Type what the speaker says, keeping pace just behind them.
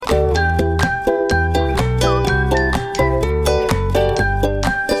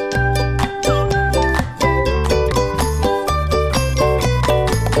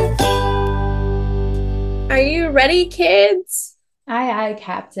Hi,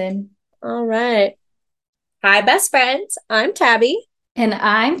 Captain. All right. Hi, best friends. I'm Tabby. And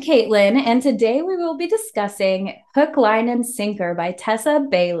I'm Caitlin, and today we will be discussing Hook, Line, and Sinker by Tessa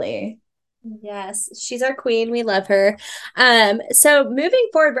Bailey. Yes, she's our queen. We love her. So moving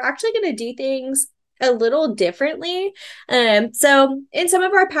forward, we're actually going to do things a little differently. So in some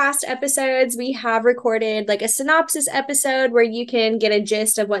of our past episodes, we have recorded like a synopsis episode where you can get a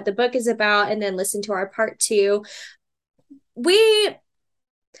gist of what the book is about and then listen to our part two. We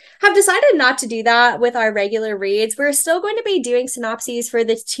have decided not to do that with our regular reads. We're still going to be doing synopses for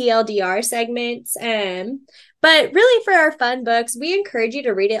the TLDR segments. But really, for our fun books, we encourage you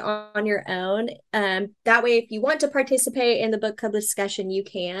to read it on your own. That way, if you want to participate in the book club discussion, you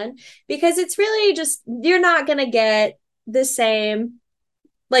can, because it's really just, you're not going to get the same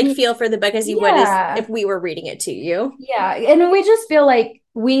like feel for the book as you would as Yeah. if we were reading it to you. Yeah. And we just feel like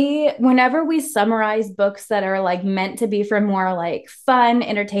whenever we summarize books that are like meant to be for more like fun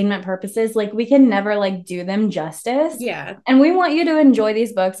entertainment purposes, like we can never like do them justice. Yeah. And we want you to enjoy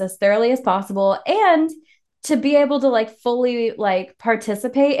these books as thoroughly as possible and to be able to like fully like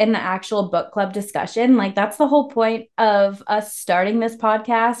participate in the actual book club discussion. Like that's the whole point of us starting this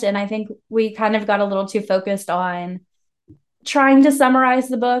podcast. And I think we kind of got a little too focused on trying to summarize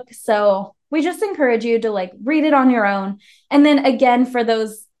the book. So we just encourage you to like read it on your own. And then again, for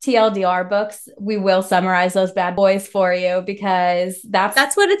those TLDR books, we will summarize those bad boys for you because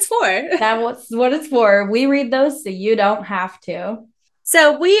That's what it's for. that's what it's for. We read those so you don't have to.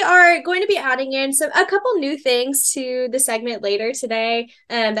 So we are going to be adding in a couple new things to the segment later today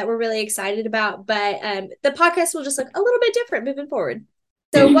that we're really excited about. But the podcast will just look a little bit different moving forward.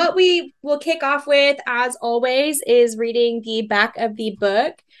 So what we will kick off with, as always, is reading the back of the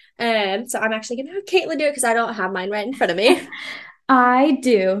book. So I'm actually going to have Caitlin do it because I don't have mine right in front of me. I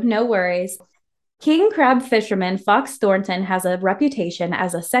do, no worries. King crab fisherman Fox Thornton has a reputation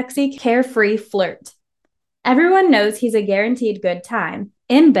as a sexy, carefree flirt. Everyone knows he's a guaranteed good time,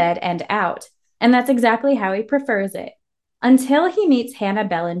 in bed and out, and that's exactly how he prefers it. Until he meets Hannah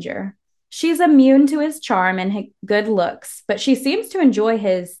Bellinger. She's immune to his charm and his good looks, but she seems to enjoy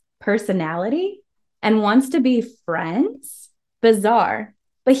his personality and wants to be friends. Bizarre.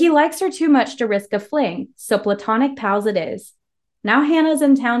 But he likes her too much to risk a fling, so platonic pals it is. Now Hannah's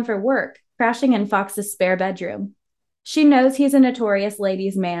in town for work, crashing in Fox's spare bedroom. She knows he's a notorious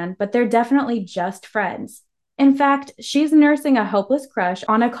ladies' man, but they're definitely just friends. In fact, she's nursing a hopeless crush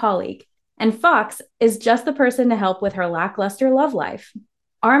on a colleague, and Fox is just the person to help with her lackluster love life.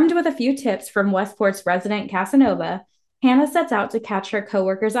 Armed with a few tips from Westport's resident Casanova, Hannah sets out to catch her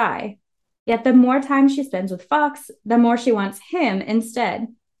coworker's eye. Yet the more time she spends with Fox, the more she wants him instead.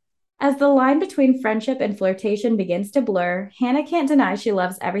 As the line between friendship and flirtation begins to blur, Hannah can't deny she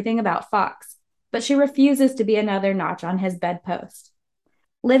loves everything about Fox, but she refuses to be another notch on his bedpost.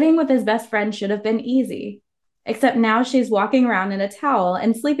 Living with his best friend should have been easy, except now she's walking around in a towel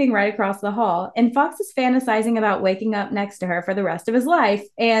and sleeping right across the hall, and Fox is fantasizing about waking up next to her for the rest of his life.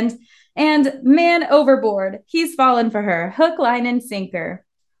 And man overboard, he's fallen for her, hook, line, and sinker.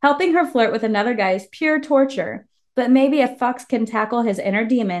 Helping her flirt with another guy is pure torture. But maybe if Fox can tackle his inner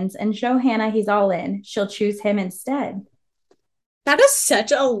demons and show Hannah he's all in, she'll choose him instead. That is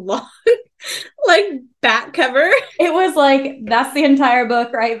such a long, like, back cover. It was like, that's the entire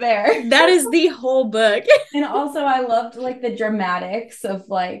book right there. That is the whole book. And also, I loved like the dramatics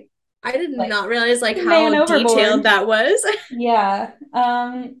of I did like not realize like man how overboard. detailed that was. Yeah.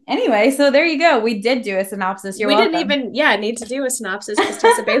 Anyway, so there you go. We did do a synopsis. You're We didn't welcome. even, yeah, need to do a synopsis because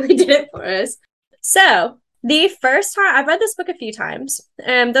Tessa Bailey did it for us. So the first time I've read this book a few times.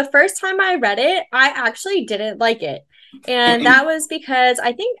 The first time I read it, I actually didn't like it. And that was because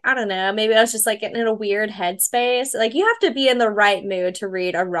I think, I don't know, maybe I was just like getting in a weird headspace. Like you have to be in the right mood to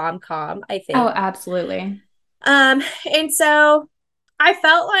read a rom-com, I Oh, think. absolutely. And so I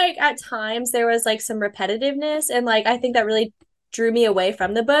felt like at times there was like some repetitiveness, and like I think that really drew me away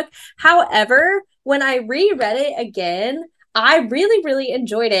from the book. However, when I reread it again, I really, really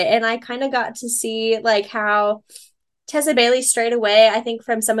enjoyed it. And I kind of got to see like how Tessa Bailey strayed away, I think,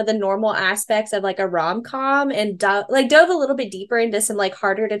 from some of the normal aspects of like a rom com and dove a little bit deeper into some like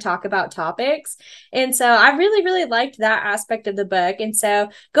harder to talk about topics. And so I really, really liked that aspect of the book. And so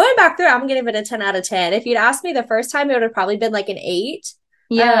going back through, I'm gonna give it a 10 out of 10. If you'd asked me the first time, it would have probably been like an 8.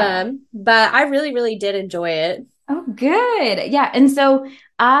 Yeah. But I really, really did enjoy it. Oh, good. Yeah. And so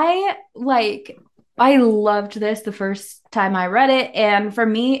I I loved this the first time I read it. And for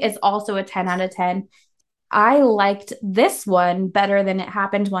me, it's also a 10 out of 10. I liked this one better than It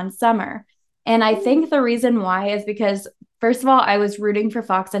Happened One Summer. And I think the reason why is because, first of all, I was rooting for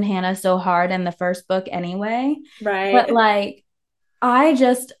Fox and Hannah so hard in the first book anyway. But Right. like,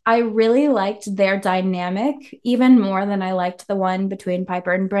 I really liked their dynamic even more than I liked the one between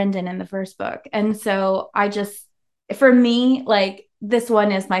Piper and Brendan in the first book. And so for me, like this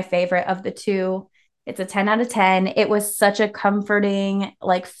one is my favorite of the two. It's a 10 out of 10. It was such a comforting,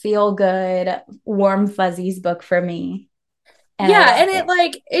 like feel good, warm fuzzies book for me. And I Yeah, loved and it it.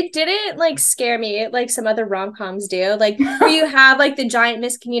 like it didn't like scare me like some other rom-coms do. Like where you have like the giant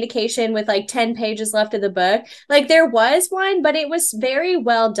miscommunication with like 10 pages left of the book. Like there was one, but it was very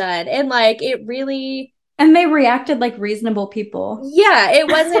well done. And like it really And they reacted like reasonable people. yeah, it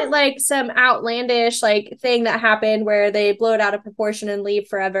wasn't like some outlandish like thing that happened where they blow it out of proportion and leave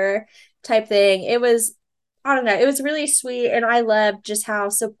forever type thing. It was I don't know, it was really sweet and I loved just how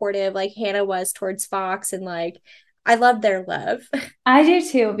supportive like Hannah was towards Fox and like I love their love. I do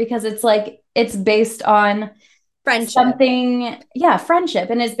too, because it's like it's based on Friendship. something, yeah, friendship.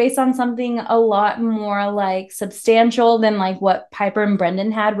 And it's based on something a lot more like substantial than like what Piper and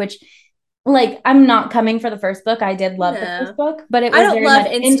Brendan had, which like I'm not coming for the first book. I did love the first No. book, but it I was don't very love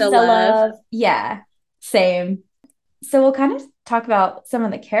much insta insta love. love. Yeah, same. So we'll kind of talk about some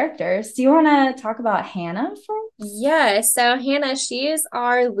of the characters. Do you want to talk about Hannah Yeah, so Hannah, she is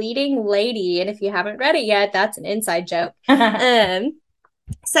our leading lady, and if you haven't read it yet, that's an inside joke. first? Um,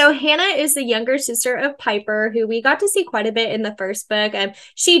 so Hannah is the younger sister of Piper, who we got to see quite a bit in the first book.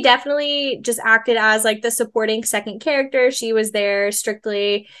 She definitely just acted as like the supporting second character. She was there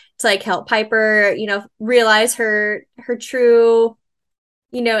strictly to like help Piper, realize her true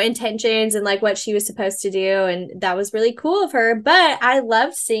intentions and like what she was supposed to do. And that was really cool of her. But I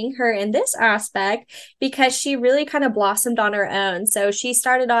loved seeing her in this aspect because she really kind of blossomed on her own. So she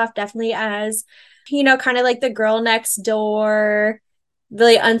started off definitely as, kind of like the girl next door,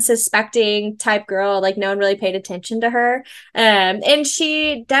 really unsuspecting type girl. Like no one really paid attention to her. And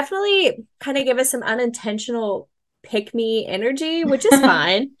she definitely kind of gave us some unintentional pick me energy, which is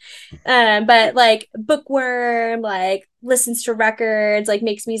fine. But like bookworm, like listens to records, like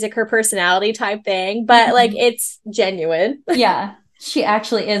makes music her personality type thing. But like Mhm. it's genuine. Yeah, she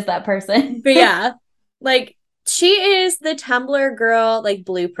actually is that person. But yeah, like she is the Tumblr girl, like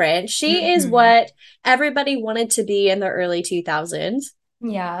blueprint. She is Mhm. what everybody wanted to be in the early 2000s.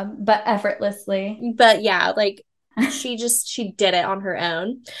 Yeah, but effortlessly. But yeah, like she did it on her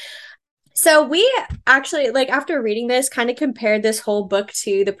own. So we actually like after reading this kind of compared this whole book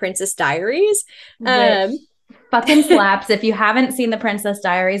to The Princess Diaries. Which Um fucking slaps. If you haven't seen The Princess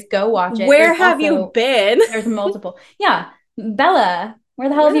Diaries, go watch it. where have you been? There's multiple. Yeah, Bella, where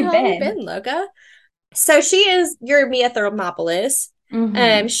the hell Where have the you hell have you been? been, Loca? So she is your Mia Thermopolis.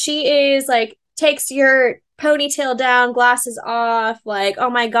 Mm-hmm. She is like takes your ponytail down, glasses off, like, oh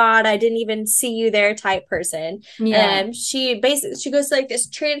my God, I didn't even see you there type person. Yeah. She goes to like this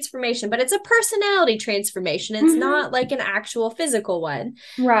transformation, but it's a personality transformation. It's Mm-hmm. not like an actual physical one.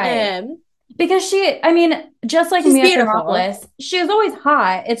 Right. Um, Because I mean, just like she's Mia beautiful Thermopolis, she was always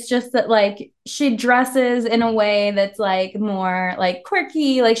hot. It's just that like she dresses in a way that's like more like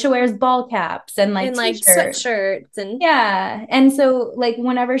quirky, like she wears ball caps and like in like t-shirts. sweatshirts and Yeah. And so like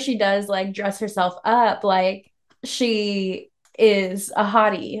whenever she does like dress herself up, like she is a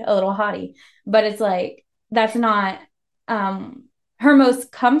little hottie. But it's like that's not um her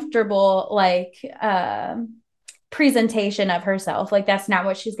most comfortable like presentation of herself. Like that's not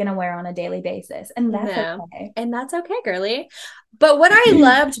what she's gonna wear on a daily basis. And that's no. okay. And that's okay, girly. But what I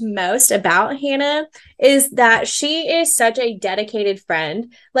loved most about Hannah is that she is such a dedicated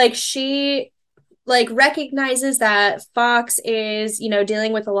friend. Like she like recognizes that Fox is,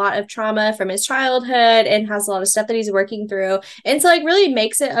 dealing with a lot of trauma from his childhood and has a lot of stuff that he's working through. And so like really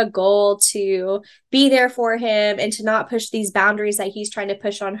makes it a goal to be there for him and to not push these boundaries that he's trying to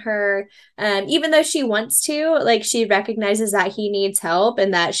push on her. Even though she wants to, like she recognizes that he needs help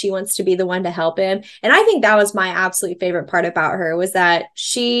and that she wants to be the one to help him. And I think that was my absolute favorite part about her was that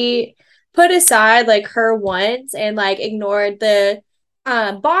she put aside like her wants and like ignored the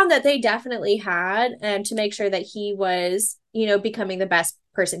bond that they definitely had to make sure that he was, becoming the best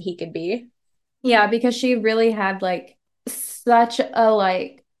person he could be. Yeah, because she really had like such a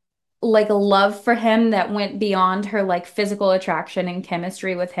like a love for him that went beyond her like physical attraction and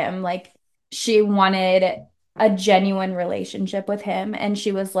chemistry with him. Like she wanted a genuine relationship with him. And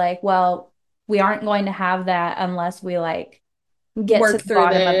she was like, well, we aren't going to have that unless we like get to Work the through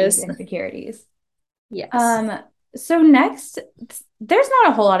bottom of these this. insecurities. Yes. Um, so next, there's not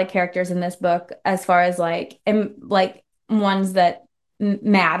a whole lot of characters in this book as far as like ones that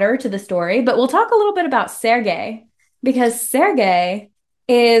matter to the story, but we'll talk a little bit about Sergey because Sergey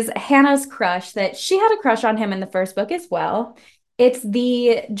is Hannah's crush that she had a crush on him in the first book as well. It's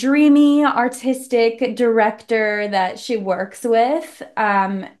the dreamy artistic director that she works with,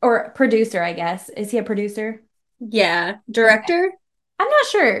 or producer, I guess. Is he a producer? Yeah. Okay. Director? I'm not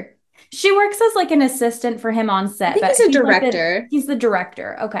sure. She works as like an assistant for him on I set, think but he's a he's like the director. he's the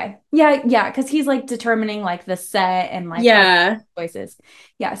director. Okay. Yeah, yeah, because he's like determining like the set and like all Yeah. the choices.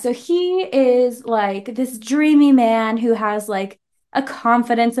 Yeah, so he is like this dreamy man who has like a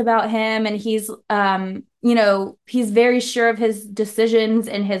confidence about him, and he's very sure of his decisions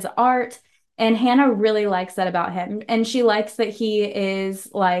and his art. And Hannah really likes that about him. And she likes that he is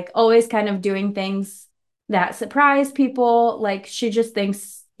like always kind of doing things that surprise people. Like she just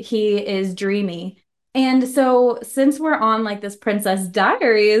thinks he is dreamy. And so since we're on like this Princess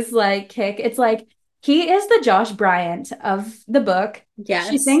Diaries like kick, it's like he is the Josh Bryant of the book. She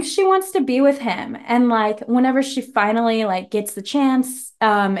Yes. thinks she wants to be with him. And like whenever she finally like gets the chance,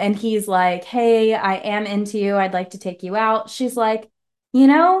 and he's like, "Hey, I am into you. I'd like to take you out." She's like,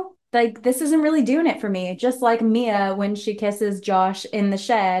 like this isn't really doing it for me. Just like Mia when she kisses Josh in the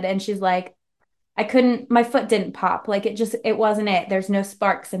shed and she's like, I couldn't, my foot didn't pop. Like it wasn't it. There's no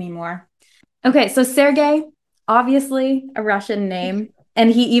sparks anymore. Okay, so Sergey, obviously a Russian name. And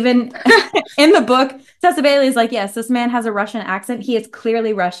he even in the book, Tessa Bailey is like, yes, this man has a Russian accent. He is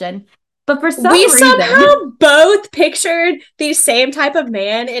clearly Russian. But for We some reason, somehow both pictured the same type of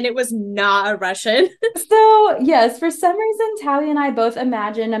man, and it was not a Russian. so yes, for some reason, Tabby and I both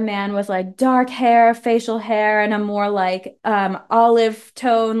imagine a man with like dark hair, facial hair, and a more like olive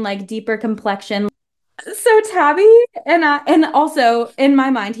tone, like deeper complexion. So Tabby and also in my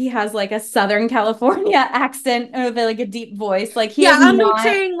mind he has like a Southern California accent with like a deep voice. Like he Yeah, is I'm not.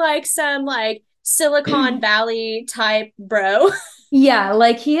 picturing like some like Silicon Valley type bro. Yeah,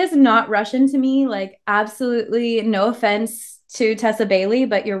 like he is not Russian to me. Like absolutely no offense to Tessa Bailey,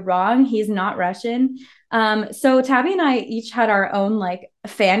 but you're wrong. He's not Russian. So Tabby and I each had our own like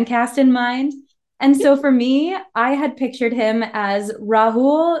fan cast in mind. And so for me, I had pictured him as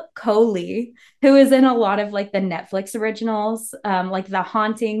Rahul Kohli, who is in a lot of like the Netflix originals, like the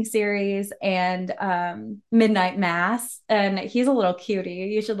Haunting series and Midnight Mass. And he's a little cutie.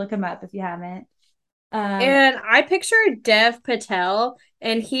 You should look him up if you haven't. Um, And I picture Dev Patel,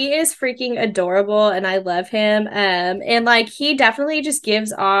 and he is freaking adorable, and I love him. And like he definitely just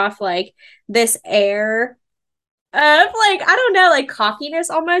gives off like this air of like, I don't know, like cockiness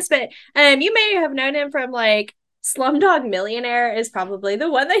almost. But you may have known him from like Slumdog Millionaire is probably the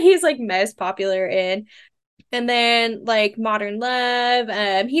one that he's like most popular in. And then like Modern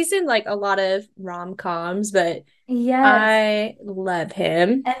Love. He's in like a lot of rom-coms, but yes. I love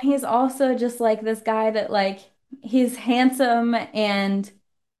him. And he's also just like this guy that like he's handsome and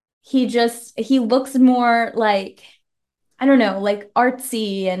he looks more like I don't know, like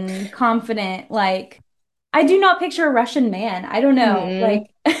artsy and confident. Like I do not picture a Russian man. I don't know. Mm-mm.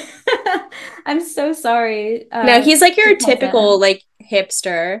 Like I'm so sorry, No, he's like your Tessa. typical like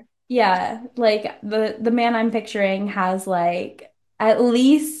hipster, Yeah, like the man I'm picturing has like at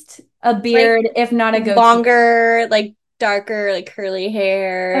least a like beard, if not a goatee. longer, like darker, like curly Oh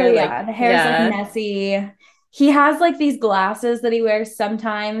hair, like yeah, the hair's like yeah. messy. He has like these glasses that he wears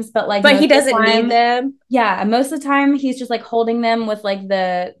sometimes, but like But most he of the doesn't need time, them. yeah, most of the time he's just like holding them with like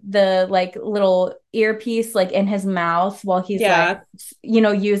the like little earpiece like in his mouth while he's like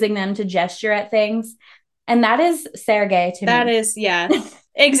Yeah, using them to gesture at things. And that is Sergey to that me. is yeah,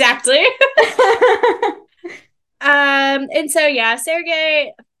 exactly. And so yeah,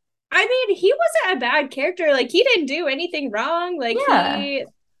 Sergey. I mean, he wasn't a bad character. Like he didn't do anything wrong. Like Yeah. he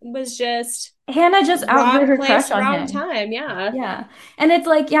was just Hannah just outgrew wrong her place, crush on wrong him. time. Yeah. Yeah. And it's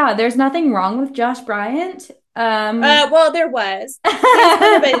like, yeah, there's nothing wrong with Josh Bryant. Well, there was.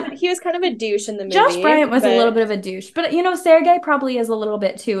 He was kind of a douche in the Josh movie, Bryant was a little but bit of a douche, but Sergey probably is a little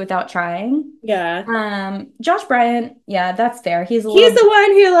bit too without trying. yeah. Josh Bryant, yeah, that's fair. He's a little He's bit the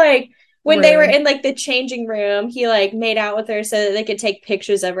one who like when they were rude. in like the changing room, he like made out with her so that they could take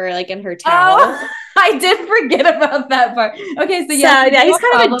pictures of her like in her towel. Oh, I did forget about that part. Okay, so So yes, we yeah, do he's have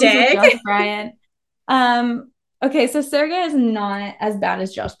kind of a problems with dick. Josh Bryant. Okay, so Sergey is not as bad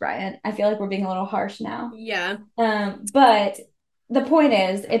as Josh Bryant. I feel like we're being a little harsh now. Yeah, But the point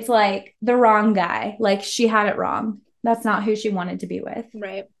is, it's like the wrong guy. Like she had it wrong. That's not who she wanted to be with.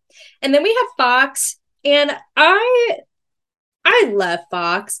 right. And then we have Fox, and I love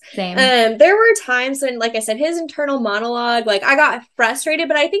Fox. Same. There were times when, like I said, his internal monologue, like I got frustrated,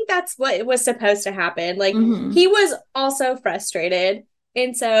 but I think that's what was supposed to happen. Like Hmm. he was also frustrated.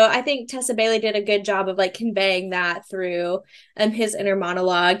 And so I think Tessa Bailey did a good job of like conveying that through his inner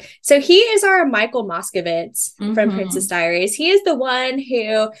monologue. So he is our Michael Moskovitz from Princess Mm-hmm. Diaries. He is the one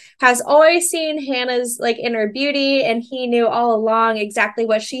who has always seen Hannah's like inner beauty, and he knew all along exactly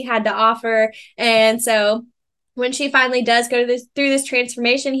what she had to offer. And so when she finally does go through this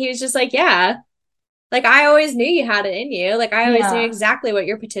transformation, he was just like, yeah, like I always knew you had it in you. Like I always knew Yeah. exactly what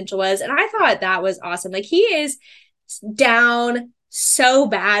your potential was. And I thought that was awesome. Like he is down so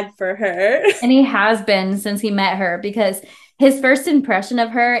bad for her. And he has been since he met her because his first impression of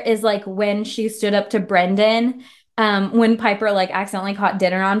her is like when she stood up to Brendan, when Piper like accidentally caught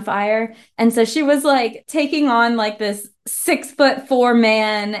dinner on fire. And so she was like taking on like this 6'4"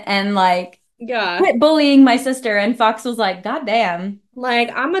 man and like Yeah. quit bullying my sister. And Fox was like, God damn, Like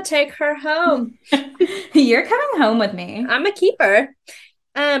I'm gonna take her home. you're coming home with me. I'm a keeper.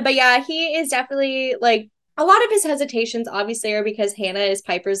 But yeah, he is definitely like a lot of his hesitations obviously are because Hannah is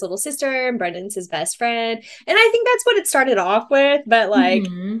Piper's little sister and Brendan's his best friend. And I think that's what it started off with, but like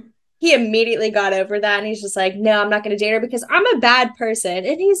Mm-hmm. he immediately got over that and he's just like, no, I'm not going to date her because I'm a bad person.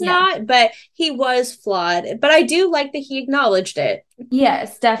 And he's Yeah. not, but he was flawed. But I do like that he acknowledged it. Yes,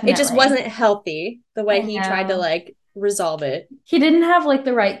 It just definitely. wasn't healthy the way I he tried to know. like resolve it. He didn't have like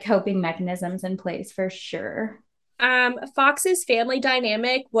the right coping mechanisms in place for sure. Fox's family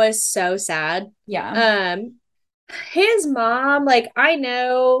dynamic was so sad. Yeah. Um, his mom, like I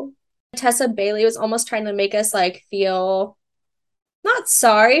know Tessa Bailey was almost trying to make us like feel not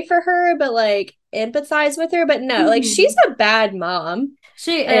sorry for her, but like empathize with her. But no, like she's Mhm. a bad mom.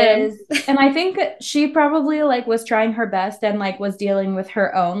 She Um, is. And I think she probably like was trying her best and like was dealing with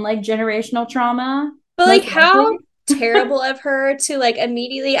her own like generational trauma, but like most how likely. terrible of her to like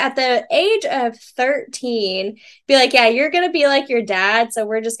immediately at the age of 13 be like, yeah, you're gonna be like your dad, so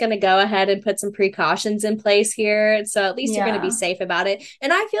we're just gonna go ahead and put some precautions in place here. So at least you're gonna be Yeah. safe about it.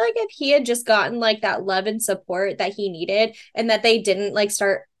 And I feel like if he had just gotten like that love and support that he needed and that they didn't like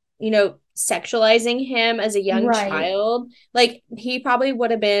start, sexualizing him as a young Right. child, like he probably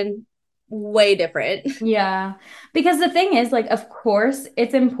would have been way different. Yeah. Because the thing is, like, of course,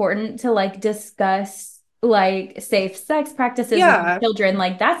 it's important to like discuss like safe sex practices with your Yeah. children.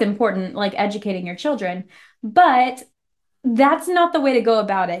 Like, that's important, like educating your children. But that's not the way to go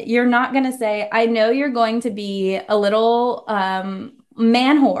about it. You're not going to say, I know you're going to be a little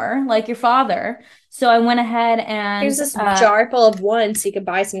man whore like your father. So I went ahead Here's and this jar full of one so you could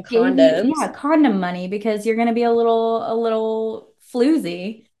buy some gave you, condoms. yeah, condom money because you're going to be a little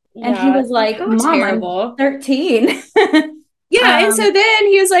floozy. And he Yeah, was like like, how Mom, I'm terrible. 13. Yeah, and so um, then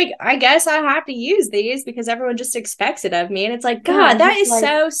he was like, I guess I have to use these because everyone just expects it of me. And it's like, yeah, God, and that he's is like,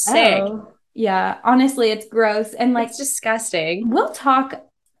 so sick. oh, yeah, honestly, it's gross. And like, It's disgusting. we'll talk,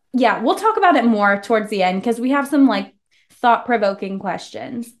 yeah, we'll talk about it more towards the end because we have some like thought-provoking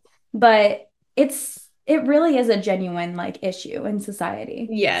questions. But it really is a genuine like issue in society.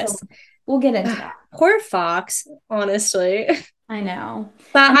 So Yes. we'll get into Ugh, that. poor Fox, honestly. I know.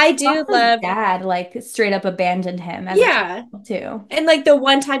 But And I like do Fox's love, dad like straight up abandoned him as a yeah. child too. And like the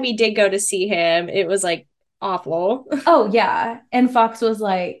one time he did go to see him, it was like awful. Oh yeah. And Fox was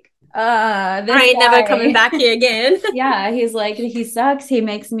like, I this ain't never coming guy. back here again. Yeah, he's like, he sucks. He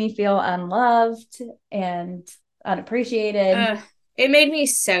makes me feel unloved and unappreciated. uh, it made me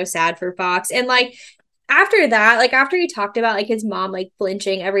so sad for Fox. And like after that, like after he talked about like his mom like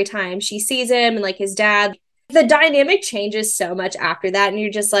flinching every time she sees him and like his dad, the dynamic changes so much after that. And you're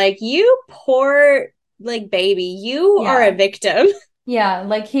just like, you poor like baby, you are a Yeah. victim. Yeah.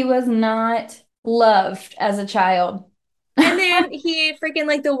 Like he was not loved as a child. And then he freaking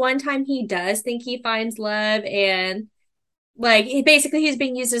like the one time he does think he finds love and like he basically he's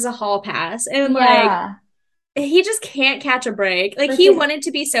being used as a hall pass. And like Yeah. he just can't catch a break. Like he Freaking wanted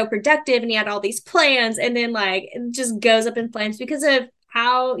to be so productive and he had all these plans and then like it just goes up in flames because of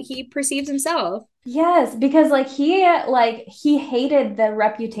how he perceives himself. yes, because like he hated the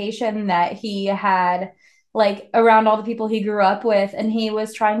reputation that he had like around all the people he grew up with and he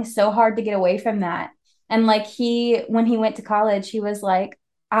was trying so hard to get away from that. And like he when he went to college, he was like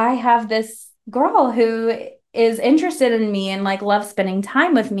I have this girl who is interested in me and like loves spending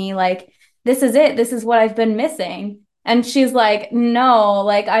time with me. Like this is it. This is what I've been missing. And she's like, "No,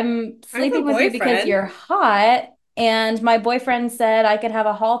 like I'm I have a sleeping with you because boyfriend. you're hot." And my boyfriend said I could have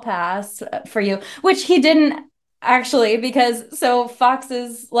a hall pass for you, which he didn't actually, because so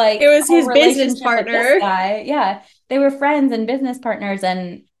Fox's It like was whole his business relationship with this partner. guy, yeah, they were friends and business partners,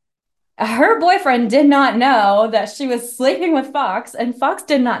 and her boyfriend did not know that she was sleeping with Fox, and Fox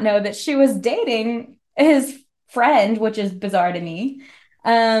did not know that she was dating his friend, which is bizarre to me.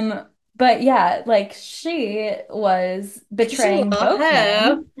 Um, But yeah, like she was She's a betraying little both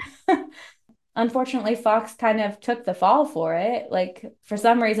hoe. men. Unfortunately, Fox kind of took the fall for it. Like, for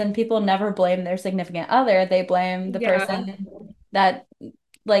some reason, people never blame their significant other. They blame the Yeah, person that,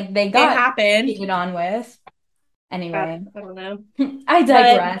 like, they it got happened. cheated on with. Anyway, I don't know. I But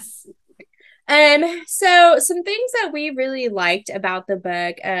digress. so some things that we really liked about the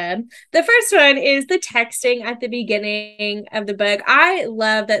book. The first one is the texting at the beginning of the book. I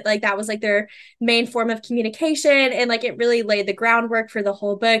love that, like, that was like their main form of communication, and like it really laid the groundwork for the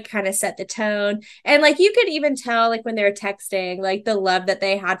whole book, kind of set the tone. And like you could even tell, like, when they were texting, like the love that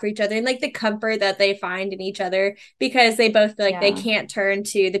they had for each other and like the comfort that they find in each other, because they both feel like they Yeah. can't turn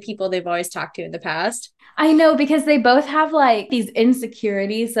to the people they've always talked to in the past. I know because they both have like these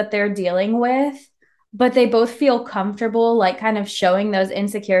insecurities that they're dealing with, but they both feel comfortable, like kind of showing those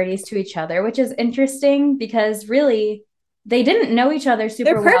insecurities to each other, which is interesting because really they didn't know each other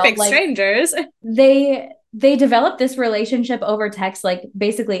They're super well. perfect Like strangers. they developed this relationship over text, like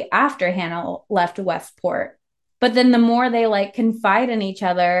basically after Hannah left Westport. But then the more they like confide in each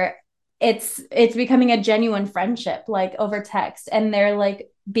other, it's becoming a genuine friendship, like over text, and they're like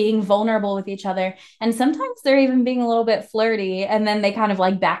being vulnerable with each other. And sometimes they're even being a little bit flirty, and then they kind of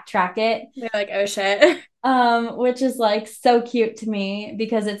like backtrack it, They're like, oh shit. which is like so cute to me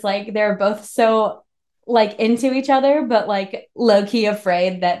because it's like they're both so like into each other, but like low key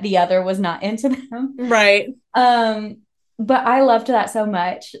afraid that the other was not into them. Right. Um, but I loved that so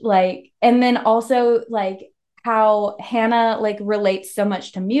much. Like, and then also like how Hannah like relates so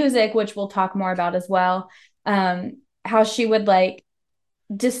much to music, which we'll talk more about as well. How she would like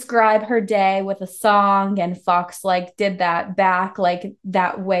describe her day with a song, and Fox like did that back, like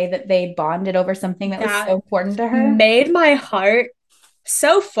that way that they bonded over something that was so That important to her. made my heart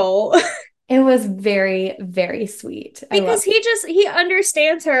so full. It was very, very sweet. I Because loved it. he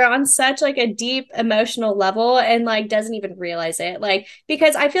understands her on such like a deep emotional level, and like doesn't even realize it, like,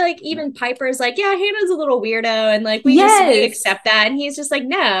 because I feel like even Piper's like, yeah, Hannah's a little weirdo, and like we Yes. accept that, and he's just like,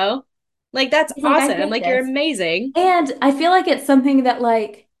 no, like, that's He's like, I awesome, get like, you're this. amazing. And I feel like it's something that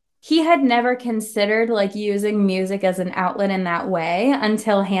like he had never considered like using music as an outlet in that way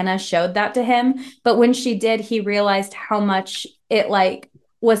until Hannah showed that to him. But when she did, he realized how much it like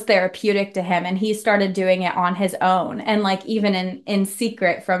was therapeutic to him, and he started doing it on his own and like even in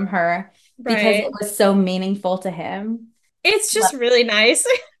secret from her because it Right, was so meaningful to him. it's just really nice.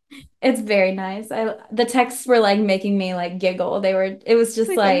 It's very nice. The texts were like making me like giggle. It was It's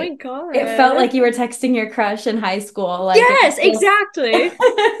just like, oh my like it felt god, like you were texting your crush in high school. Like it yes, was exactly.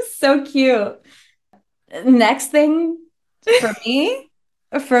 so cute. Next thing for me,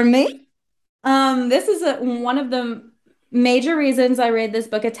 for me, this is one of the major reasons I rate this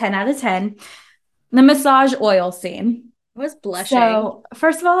book a 10 out of 10. The massage oil scene. I was blushing. So,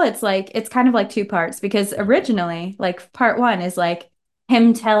 first of all, it's kind of like two parts because originally, like part one is like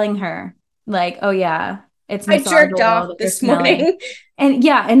him telling her, like, oh yeah, it's I massage jerked oil off that you're this smelling. morning. And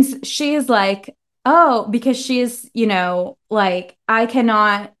yeah, and she is like, oh, because she's, like, I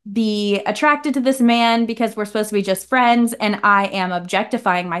cannot be attracted to this man because we're supposed to be just friends and I am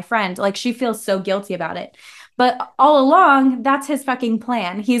objectifying my friend. Like, she feels so guilty about it. But all along, that's his fucking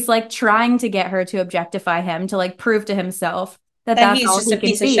plan. He's like trying to get her to objectify him to like prove to himself that That that's he's all just a he can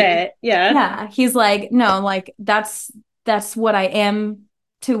piece of be. shit. Yeah. Yeah, he's like, no, like that's what I am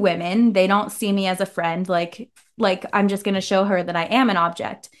to women. They don't see me as a friend. Like I'm just going to show her that I am an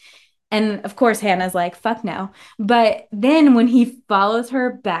object. And of course Hannah's like, fuck no. But then when he follows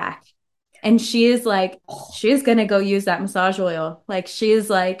her back and she is like she's going to go use that massage oil. Like she is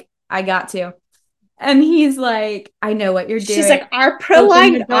like I got to. And he's like, I know what you're She's doing. like, our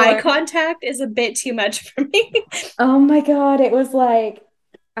Open the prolonged eye door. contact is a bit too much for me. Oh my God. It was like,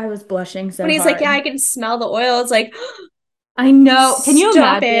 I was blushing When so he's like, yeah, hard. I can smell the oil. It's like, I know. Can you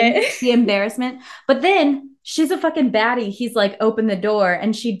stop imagine it. the embarrassment? But then she's a fucking baddie. He's like, open the door.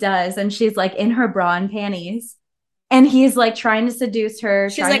 And she does. And she's like in her bra and panties. And he's like trying to seduce her,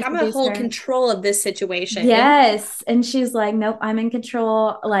 She's trying like, to I'm gonna seduce hold her. control of this situation. Yes. And she's like, nope, I'm in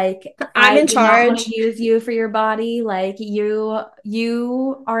control. Like, I'm I in do not want charge. to use you for your body. Like,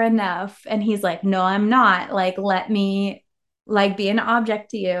 you are enough. And he's like, no, I'm not. Like, let me like be an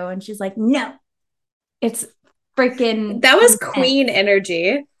object to you. And she's like, no, it's freaking That was queen intense.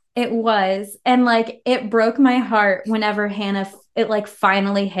 energy. It was. And like, it broke my heart whenever Hannah, it like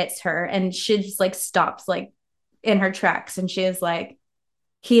finally hits her and she just like stops like in her tracks. And she is like,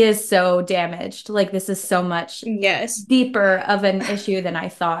 he is so damaged. Like this is so much Yes. deeper of an issue than I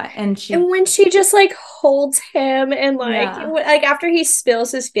thought. And And she, when she just like holds him and yeah, like after he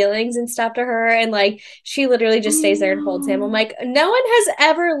spills his feelings and stuff to her and like she literally I just stays there and holds him. I'm know. like, no one has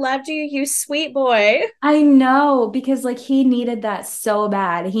ever loved you, you sweet boy. I know because like he needed that so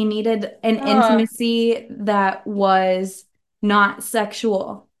bad. He needed an Oh, intimacy that was not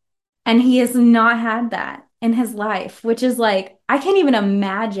sexual. And he has not had that in his life, which is like, I can't even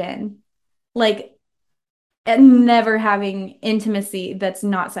imagine like never having intimacy that's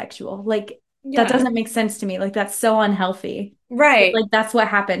not sexual. Like that yeah. doesn't make sense to me. Like that's so unhealthy. But, Right. like that's what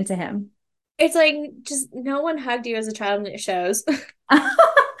happened to him. It's like just no one hugged you as a child and it shows.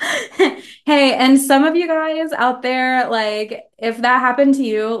 Hey, and some of you guys out there, like, if that happened to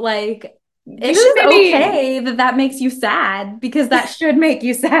you, like, You it should is maybe okay that that makes you sad because that should make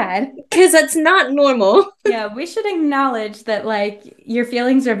you sad. because that's not normal. Yeah, we should acknowledge that, like, your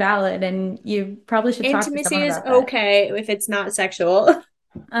feelings are valid and you probably should talk to Intimacy someone is about that. okay if it's not sexual.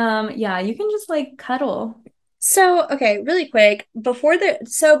 Yeah, you can just like cuddle. So, okay, really quick, before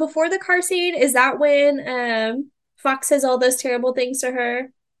the car scene, is that when Fox says all those terrible things to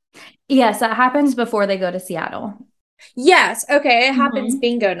her? Yes, that happens before they go to Seattle. Yes, okay, it happens Hmm.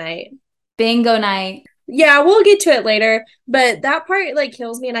 bingo night. Bingo night. Yeah, we'll get to it later, but that part like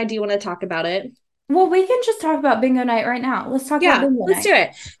kills me and I do want to talk about it. Well, we can just talk about bingo night right now. Let's talk about Yeah, bingo let's do night.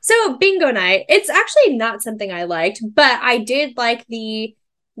 it. So, bingo night, it's actually not something I liked, but I did like the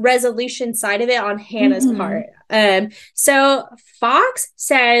resolution side of it on Hannah's Hmm. part. So Fox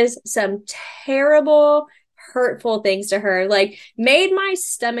says some terrible, hurtful things to her, like made my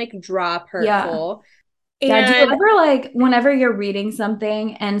stomach drop Yeah. hurtful. Yeah, do you And ever like whenever you're reading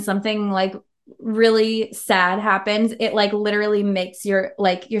something and something like really sad happens, it like literally makes your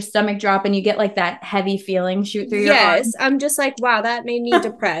stomach drop and you get like that heavy feeling shoot through your yes, arm? I'm just like, wow, that made me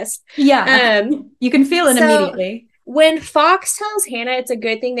depressed. Yeah. Um, You can feel it so immediately. when Fox tells Hannah it's a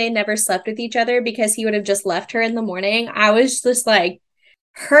good thing they never slept with each other because he would have just left her in the morning, I was just like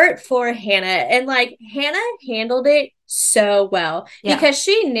hurt for Hannah. And like Hannah handled it so well Yeah. because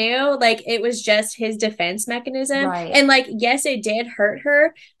she knew like it was just his defense mechanism. Right. And like, yes, it did hurt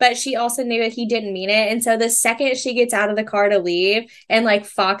her, but she also knew that he didn't mean it. And so the second she gets out of the car to leave and like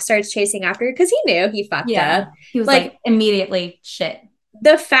Fox starts chasing after her because he knew he fucked Yeah. up. He was like Like immediately shit.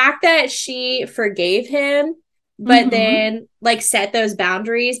 the fact that she forgave him but Hmm. then like set those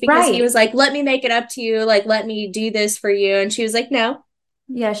boundaries because he was Right. like let me make it up to you, like let me do this for you, and she was like no,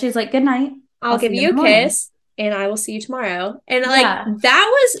 Yeah, she's like, good night. I'll I'll see give you in you the a morning. kiss and I will see you tomorrow, and like Yeah. that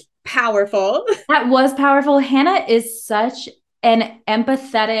was powerful. That was powerful. Hannah is such an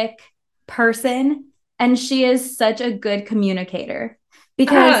empathetic person, and she is such a good communicator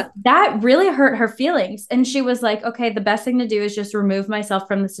because Ah, that really hurt her feelings. And she was like, okay, the best thing to do is just remove myself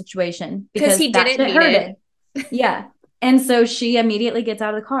from the situation because because he that didn't shit mean it. hurted. Yeah. And so she immediately gets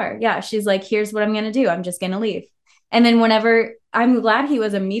out of the car. Yeah. She's like, here's what I'm going to do. I'm just going to leave. And then whenever I'm glad he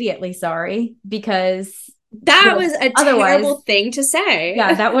was immediately sorry because That like was a otherwise terrible thing to say.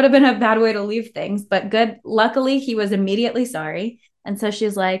 yeah, that would have been a bad way to leave things, but good. Luckily, he was immediately sorry. And so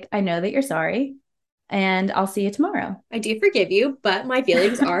she's like, I know that you're sorry, and I'll see you tomorrow. I do forgive you, but my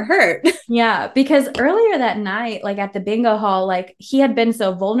feelings are hurt. Yeah, because earlier that night, like at the bingo hall, like he had been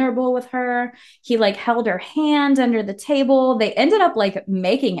so vulnerable with her. He like held her hand under the table. They ended up like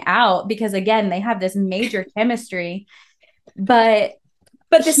making out because, again, they have this major chemistry, but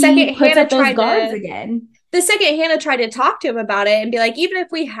But he puts up those guards again. the second Hannah tried to talk to him about it and be like, even if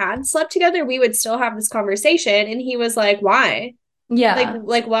we had slept together, we would still have this conversation. And he was like, why? Yeah.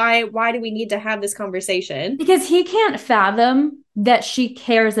 Why do we need to have this conversation? Because he can't fathom that she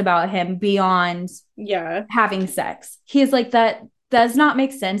cares about him beyond Yeah. having sex. He's like, that does not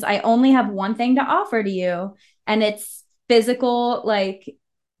make sense. I only have one thing to offer to you, and it's physical, like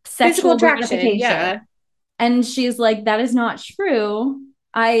Physical sexual attraction. gratification. Yeah. And she's like, that is not true.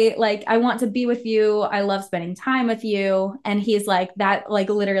 I want to be with you. I love spending time with you. And he's like, that like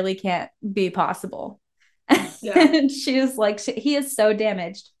literally can't be possible. Yeah. And she's like, he is so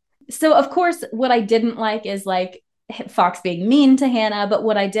damaged. So of course, what I didn't like is like Fox being mean to Hannah, but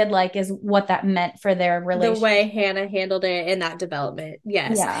what I did like is what that meant for their The way relationship. Hannah handled it in that development.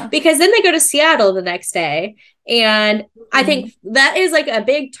 Yes. Yeah. Because then they go to Seattle the next day. And I think Mhm. that is like a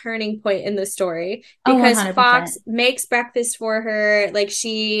big turning point in the story Oh, because 100%. Fox makes breakfast for her. Like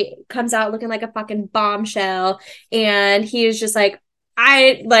she comes out looking like a fucking bombshell. And he is just like,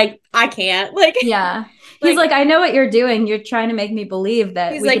 I can't. Yeah. He's Like like, I know what you're doing. You're trying to make me believe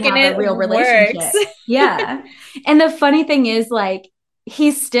that he's we can like, and have a it real works. relationship. Yeah. And the funny thing is, like,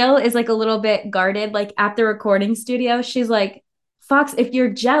 he still is like a little bit guarded. Like at the recording studio, she's like, Fox, if you're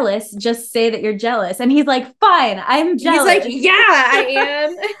jealous, just say that you're jealous. And he's like, fine, I'm He's like, jealous. yeah,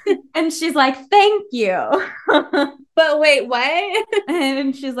 I am. And she's like, thank you. But wait, what?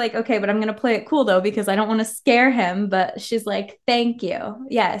 And she's like, okay, but I'm going to play it cool though, because I don't want to scare him. But she's like, thank you.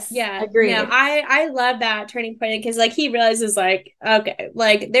 Yes, Yeah, no, agreed. I love that turning point because like he realizes like, okay,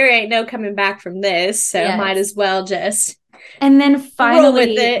 like there ain't no coming back from this, so might Yes. as well just And then roll with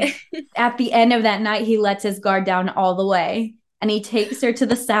finally, it. at the end of that night, he lets his guard down all the way and he takes her to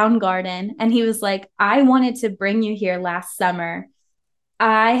the sound garden. And he was like, I wanted to bring you here last summer.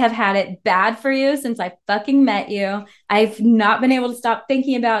 I have had it bad for you since I fucking met you. I've not been able to stop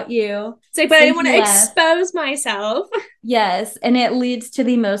thinking about you It's like, but I didn't since want you to left. expose myself. Yes. And it leads to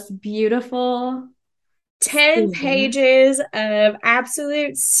the most beautiful 10 scene. pages of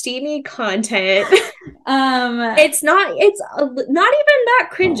absolute steamy content. Um, It's not even that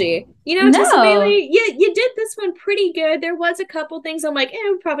cringy. You know, Tessa no. Bailey, you did this one pretty good. There was a couple things I'm like,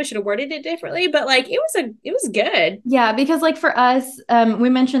 we probably should have worded it differently, but like it was good. Yeah, because like for us, we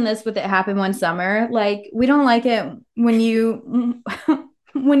mentioned this with It Happened One Summer. Like we don't like it when you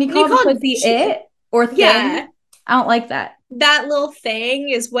when you And you call the called pussy it or yeah, thing. I don't like that. that little thing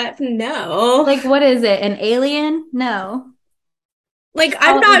is what no. Like what is it? An alien? No. Like Just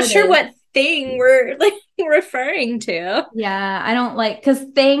I'm call it what not it sure is. what thing we're like referring to. Yeah, I don't like because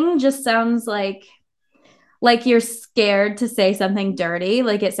thing just sounds like you're scared to say something dirty.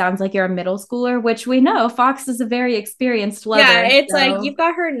 Like it sounds like you're a middle schooler, which we know Fox is a very experienced Yeah, lover. it's like So you've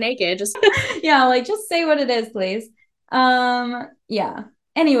got her naked. Just yeah, like just say what it is, please. Yeah.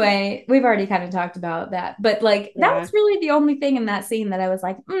 Anyway, we've already kind of talked about that, but like that was yeah. really the only thing in that scene that I was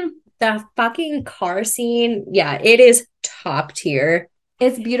like, The fucking car scene, yeah, it is top tier.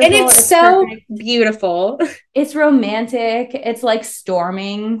 it's And beautiful, it's it's so perfect, beautiful. it's romantic, it's like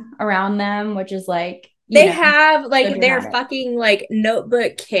storming around them, which is like, They have so like their dramatic. fucking like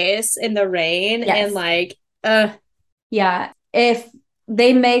notebook kiss in the rain and Yes. like Yeah. If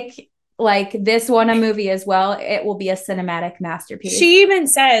they make like this one a movie as well, it will be a cinematic masterpiece. she even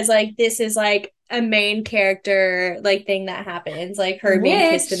says like this is like a main character like thing that happens, like her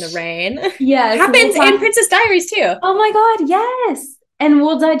being kissed in the Which, rain. yes, we'll Happens in talk. Princess Diaries too. Oh my God, yes. And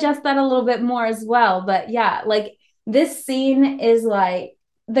we'll digest that a little bit more as well. But yeah, like this scene is like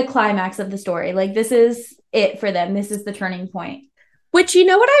the climax of the story. Like this is it for them. This is the turning point. Which you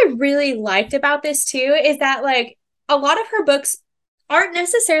know what I really liked about this too is that like a lot of her books aren't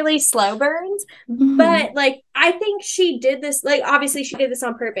necessarily slow burns, Mhm. but like I think she did this like obviously she did this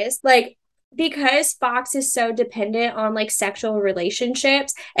on purpose. Like because Fox is so dependent on like sexual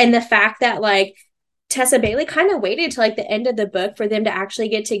relationships and the fact that like Tessa Bailey kind of waited till like the end of the book for them to actually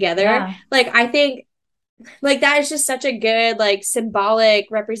get together. Yeah. Like I think like that is just such a good like symbolic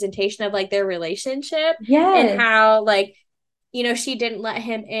representation of like their relationship and Yes. how like she didn't let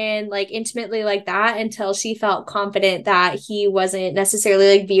him in like intimately like that until she felt confident that he wasn't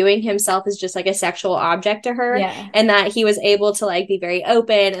necessarily like viewing himself as just like a sexual object to her Yeah. and that he was able to like be very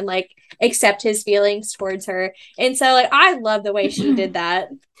open and like accept his feelings towards her. And so like I love the way she did that.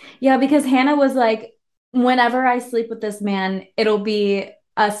 Yeah, because Hannah was like, whenever I sleep with this man, it'll be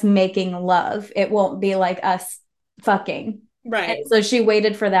us making love. It won't be like us fucking. And Right. so she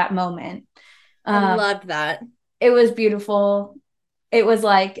waited for that moment. I Um, loved that. it was beautiful. It was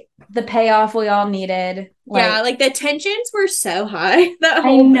like the payoff we all needed. Yeah, Like, like the tensions were so high that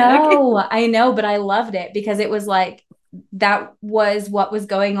whole book. I know, but I loved it because it was like that was what was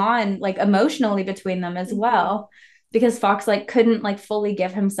going on, like emotionally between them as Mm-hmm. well. Because Fox like couldn't like fully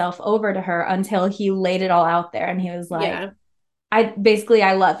give himself over to her until he laid it all out there and he was like, Yeah.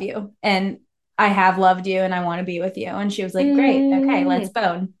 I love you and I have loved you and I want to be with you. And she was like, great, okay, let's Mm,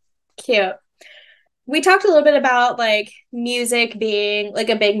 bone. cute. We talked a little bit about like music being like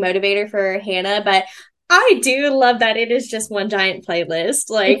a big motivator for Hannah, but I do love that it is just one giant playlist.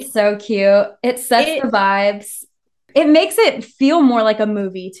 Like It's so cute. It sets the it, vibes. It makes it feel more like a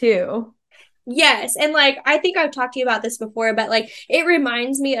movie too. yes. And like, I think I've talked to you about this before, but like, it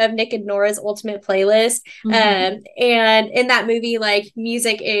reminds me of Nick and Nora's Ultimate Playlist. Mm-hmm. And in that movie, like,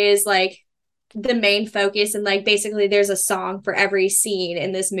 music is like the main focus and like basically there's a song for every scene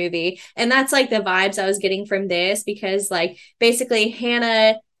in this movie and that's like the vibes I was getting from this because like basically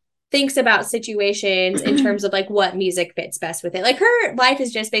Hannah thinks about situations in terms of like what music fits best with it. Like her life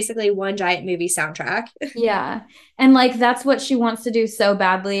is just basically one giant movie soundtrack. Yeah. And like that's what she wants to do so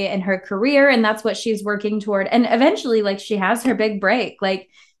badly in her career. And that's what she's working toward. And eventually, like she has her big break. Like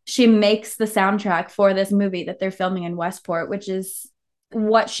she makes the soundtrack for this movie that they're filming in Westport, which is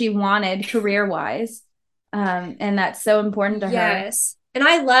what she wanted career wise. And that's so important to her. Yes. And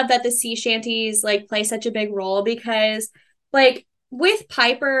I love that the sea shanties like play such a big role because like with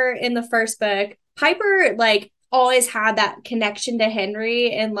Piper in the first book, Piper like always had that connection to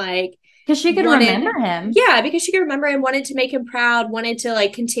Henry and like Because she could remember wanted, him. yeah, because she could remember and wanted to make him proud, wanted to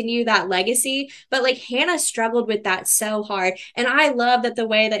like continue that legacy. But like Hannah struggled with that so hard. And I love that the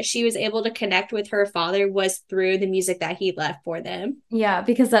way that she was able to connect with her father was through the music that he left for them. Yeah,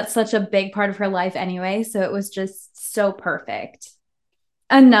 because that's such a big part of her life anyway. So it was just so perfect.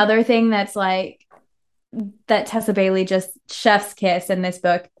 Another thing that's like that Tessa Bailey just chef's kiss in this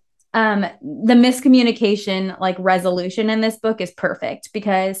book. The miscommunication like resolution in this book is perfect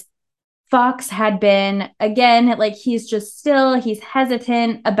because Fox had been again like he's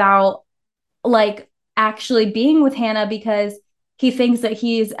hesitant about like actually being with Hannah because he thinks that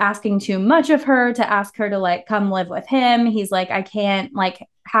he's asking too much of her to ask her to like come live with him. He's like, I can't like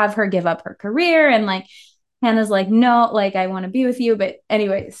have her give up her career. And like Hannah's like, no, like I want to be with you. But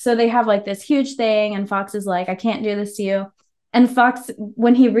anyway, so they have like this huge thing, and Fox is like, I can't do this to you. And Fox,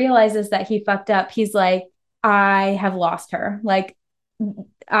 when he realizes that he fucked up, he's like, I have lost her. Like,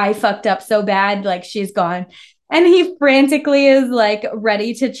 I fucked up so bad, like she's gone. And he frantically is like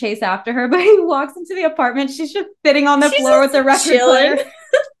ready to chase after her, but he walks into the apartment. She's just sitting on the She's floor with the just record chilling. player.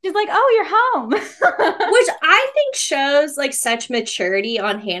 She's like, oh, you're home. Which I think shows like such maturity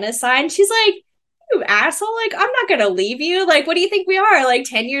on Hannah's side. She's like, you asshole, like, I'm not gonna leave you. Like, what do you think we are? Like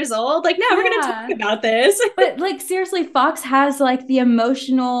 10 years old? Like, no, we're gonna talk Yeah. about this. But like seriously, Fox has like the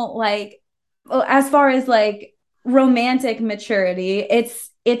emotional, like well, as far as like romantic maturity, it's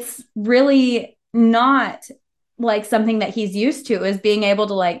really not like something that he's used to is being able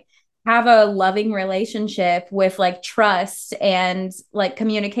to like have a loving relationship with like trust and like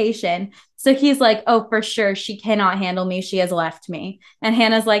communication. So he's like, oh, for sure, she cannot handle me. She has left me. And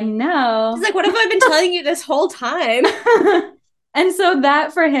Hannah's like, She's no. like, what have I been telling you this whole time? And so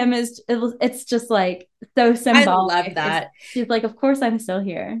that for him it's just like so I love symbolic. that. She's like, of course I'm still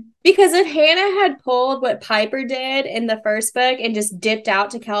here. Because if Hannah had pulled what Piper did in the first book and just dipped out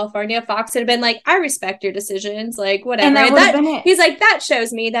to California, Fox would have been like, I respect your decisions, like And whatever. that And would have that been it. he's like, that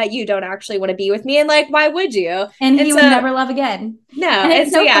shows me that you don't actually want to be with me. And like, why would you? And And he would so never love again. no. And it's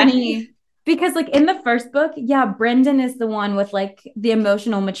And so so yeah. funny because like in the first book, yeah, Brendan is the one with like the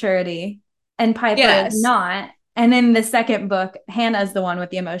emotional maturity and Piper is Yes. not. And in the second book, Hannah's the one with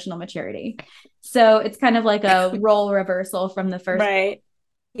the emotional maturity. So it's kind of like a role reversal from the first book. Right.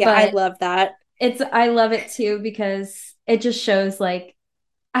 Yeah, I But love that. I love it too because it just shows like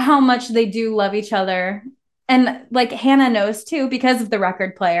how much they do love each other. And like Hannah knows too because of the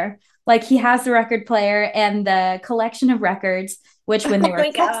record player. Like he has the record player and the collection of records, which when they Oh were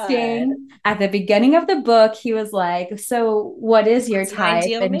my God. texting at the beginning of the book, he was like, so what is your What's an type?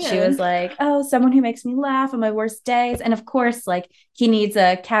 ideal And she was man? like, oh, someone who makes me laugh on my worst days. And of course, like he needs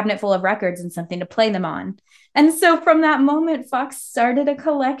a cabinet full of records and something to play them on. And so from that moment, Fox started a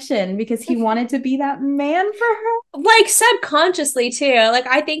collection because he wanted to be that man for her. Like subconsciously too. Like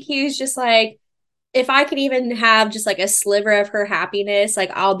I think he was just like, if I could even have just like a sliver of her happiness,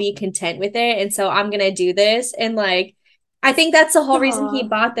 like I'll be content with it. And so I'm gonna do this. And like I think that's the whole reason he Aw.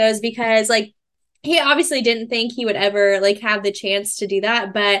 bought those because like he obviously didn't think he would ever like have the chance to do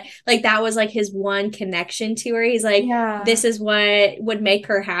that, but like that was like his one connection to her. He's like, Yeah. this is what would make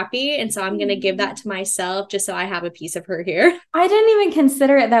her happy. And so I'm gonna give that to myself just so I have a piece of her here. I didn't even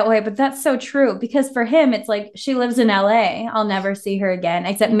consider it that way, but that's so true because for him, it's like she lives in LA. I'll never see her again,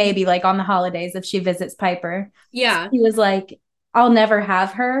 except maybe like on the holidays if she visits Piper. So Yeah. he was like, I'll never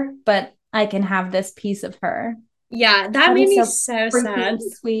have her, but I can have this piece of her. Yeah, that That made is me so so sad. freaking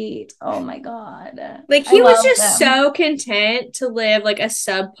sweet. Oh my God. Like I he was love just them. so content to live like a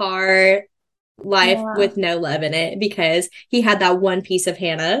subpar life Yeah. with no love in it because he had that one piece of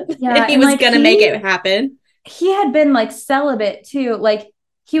Hannah Yeah. and he And was like gonna make it happen. he had been like celibate too. Like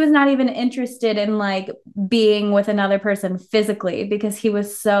he was not even interested in like being with another person physically because he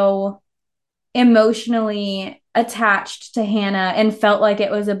was so emotionally attached to Hannah and felt like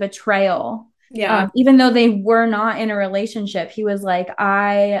it was a betrayal. Yeah. Even though they were not in a relationship, he was like,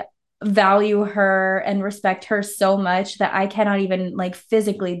 I value her and respect her so much that I cannot even like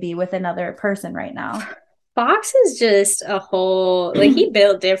physically be with another person right now. Fox is just a whole like he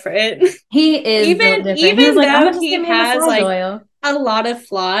built different. He is built different. He was Even like, I'm though gonna just give he me a has massage like oil. a lot of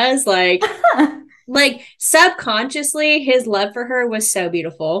flaws, like subconsciously his love for her was so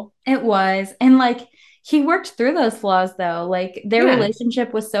beautiful. It was. And like he worked through those flaws though. Like their Yeah.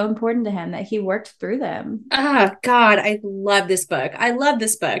 relationship was so important to him that he worked through them. Ah, God, I love this book. I love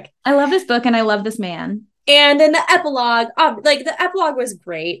this book. I love this book and I love this man. And then the epilogue, like the epilogue was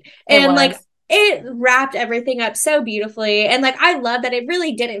great. It And like was. it wrapped everything up so beautifully. And like, I love that it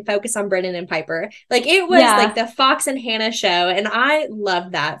really didn't focus on Brendan and Piper. Like, it was like Yeah. the Fox and Hannah show. And I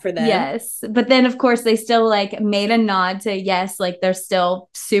love that for them. Yes. But then of course they still like made a nod to yes, like they're still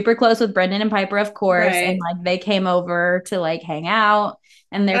super close with Brendan and Piper, of course. And Right. like they came over to like hang out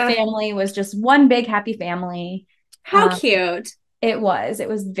and their Uh, family was just one big happy family. how Um, cute. it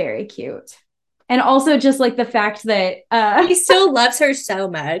was very cute. And also just like the fact that He still loves her so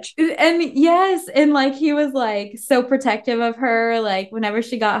much. and yes, and like he was like so protective of her. Like whenever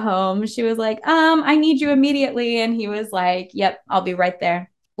she got home, she was like, I need you immediately. And he was like, yep, I'll be right there.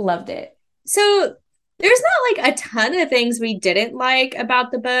 Loved it. So there's not like a ton of things we didn't like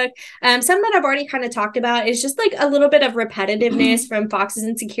about the book. Some that I've already kind of talked about is just like a little bit of repetitiveness from Fox's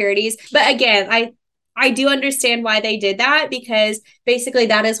insecurities. But again, I do understand why they did that, because basically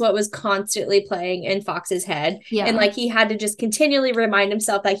that is what was constantly playing in Fox's head. And Yeah. like he had to just continually remind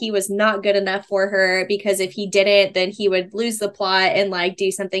himself that he was not good enough for her, because if he didn't, then he would lose the plot and like do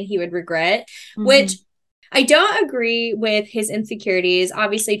something he would regret, which Mm-hmm. I don't agree with his insecurities.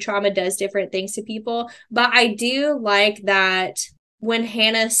 Obviously, trauma does different things to people, but I do like that when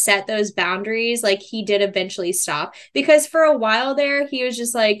Hannah set those boundaries, like he did eventually stop. Because for a while there, he was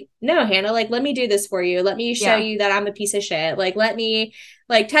just like, no, Hannah, like, let me do this for you. Let me show Yeah. you that I'm a piece of shit. Like, let me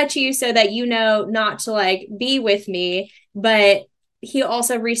like touch you so that you know not to like be with me. But he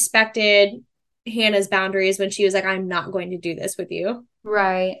also respected Hannah's boundaries when she was like, I'm not going to do this with you.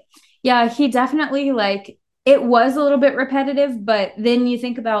 Right. Yeah, he definitely like it was a little bit repetitive, but then you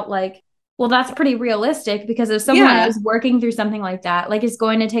think about like, well, that's pretty realistic because if someone Yeah. is working through something like that, like it's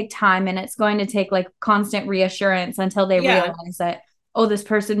going to take time and it's going to take like constant reassurance until they Yeah. realize that, oh, this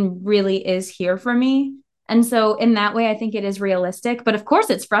person really is here for me. And so in that way, I think it is realistic. But of course,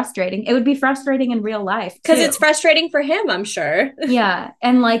 it's frustrating. It would be frustrating in real life Because too. it's frustrating for him, I'm sure. Yeah.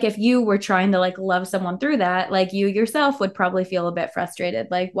 And like if you were trying to like love someone through that, like you yourself would probably feel a bit frustrated.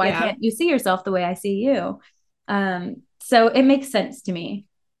 Like, why Yeah, can't you see yourself the way I see you? So it makes sense to me.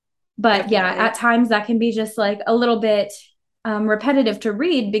 But yeah, at definitely. times that can be just like a little bit repetitive to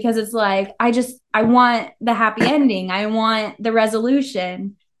read because it's like I want the happy ending. I want the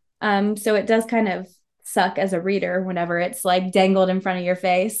resolution. So it does kind of suck as a reader whenever it's like dangled in front of your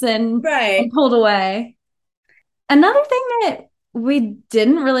face and Right. pulled away. Another thing that we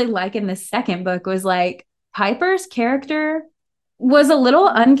didn't really like in the second book was like Piper's character was a little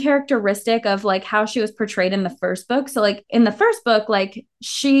uncharacteristic of like how she was portrayed in the first book. So like in the first book, like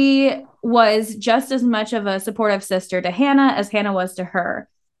she was just as much of a supportive sister to Hannah as Hannah was to her.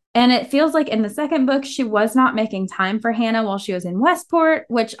 And it feels like in the second book, she was not making time for Hannah while she was in Westport,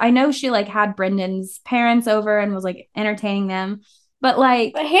 which I know she like had Brendan's parents over and was like entertaining them. But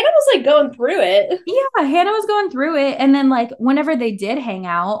like But Hannah was like going through it. yeah, Hannah was going through it. And then like whenever they did hang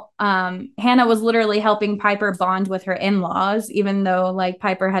out, Hannah was literally helping Piper bond with her in-laws, even though like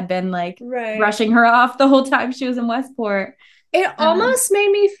Piper had been like Right. brushing her off the whole time she was in Westport. It Um, almost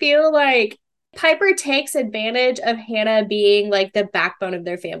made me feel like Piper takes advantage of Hannah being like the backbone of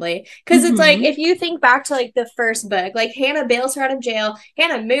their family. Cause it's like, mhm. if you think back to like the first book, like Hannah bails her out of jail,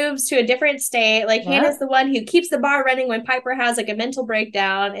 Hannah moves to a different state. Like Hannah's Yep. the one who keeps the bar running when Piper has like a mental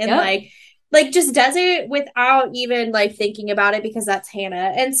breakdown, and Yep. like just does it without even like thinking about it, because that's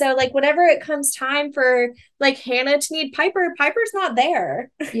Hannah. And so like whenever it comes time for like Hannah to need Piper, Piper's not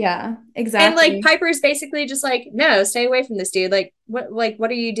there. Yeah, And like exactly. Piper's basically just like, no, stay away from this dude. Like what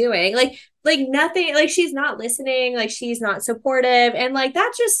are you doing? Like nothing, like she's not listening, like she's not supportive. And like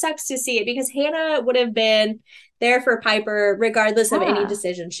that just sucks to see it, because Hannah would have been there for Piper regardless of any Yeah.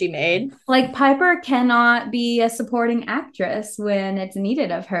 decision she made. Like Piper cannot be a supporting actress when it's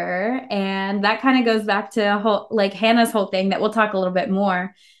needed of her. And that kind of goes back to whole like Hannah's whole thing that we'll talk a little bit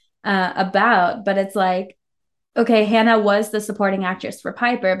more about. But it's like okay, Hannah was the supporting actress for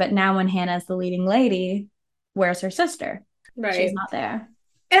Piper, but now when Hannah's the leading lady, where's her sister? She's Right. not there.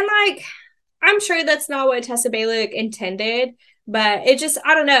 And like I'm sure that's not what Tessa Bailick intended, but it just,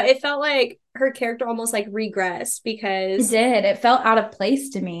 I don't know, it felt like her character almost like regressed, It because did. It felt out of place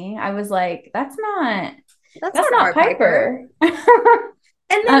to me. I was like, that's not that's that's not not our Piper. Piper.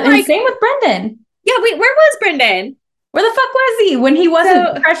 And then And like, same with Brendan. yeah, wait, where was Brendan? Where the fuck was he when he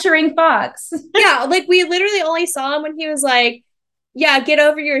wasn't So pressuring Fox? yeah, like we literally only saw him when he was like, yeah, get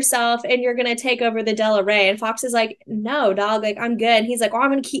over yourself and you're gonna take over the Della Ray. And Fox is like, no, dog, like I'm good. And he's like, well, I'm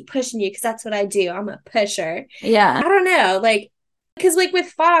gonna keep pushing you because that's what I do. I'm a pusher. Yeah. I don't know, like, because like with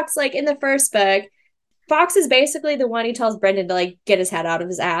Fox, like in the first book, Fox is basically the one who tells Brendan to like get his head out of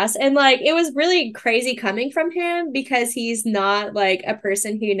his ass. And like it was really crazy coming from him because he's not like a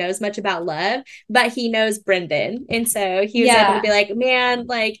person who knows much about love, but he knows Brendan. And so he was able to Yeah. be like, man,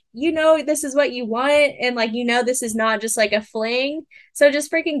 like, you know, this is what you want. And like, you know, this is not just like a fling. So just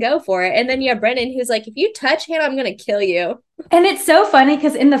freaking go for it. And then you have Brendan who's like, if you touch Hannah, I'm going to kill you. And it's so funny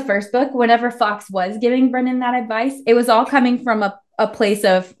because in the first book, whenever Fox was giving Brendan that advice, it was all coming from a place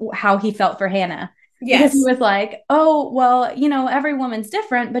of how he felt for Hannah. Because he Yes. was like, oh, well, every woman's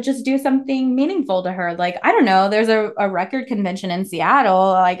different, but just do something meaningful to her. Like, I don't know, there's a record convention in Seattle.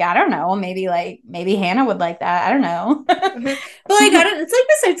 Like, I don't know, maybe Hannah would like that. I don't know. Mhm. But like, I don't, it's like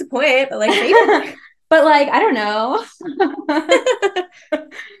besides the point, but like maybe. But like, I don't know.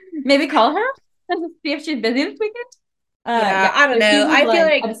 Maybe call her and see if she's busy this weekend. Yeah, Yeah, I don't so he know. was I feel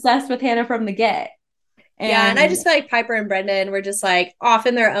like like obsessed with Hannah from the get. yeah, and I And just feel like Piper and Brendan were just like off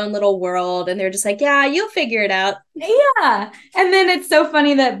in their own little world, and they're just like, yeah, you'll figure it out. yeah. And then it's so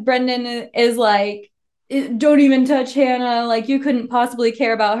funny that Brendan is like, don't even touch Hannah. Like, you couldn't possibly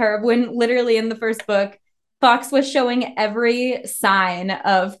care about her. When literally in the first book, Fox was showing every sign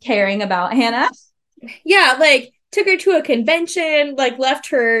of caring about Hannah. Yeah, like took her to a convention, like left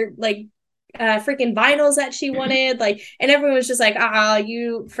her like freaking vinyls that she wanted, like, and everyone was just like, ah,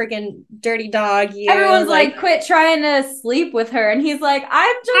 you freaking dirty dog, you Everyone's like, like, quit trying to sleep with her. And he's like, I'm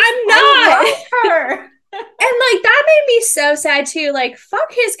I not. love her. And like that made me so sad too. Like,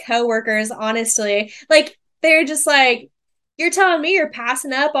 fuck his coworkers, honestly. Like, they're just like, you're telling me you're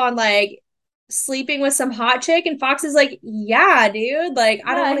passing up on like sleeping with some hot chick, and Fox is like, yeah, dude, like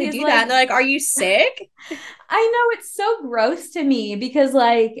I don't Yeah, want to he's do that. like, And they're like, are you sick? I know it's so gross to me because,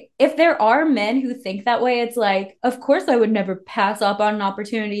 like, if there are men who think that way, it's like, of course, I would never pass up on an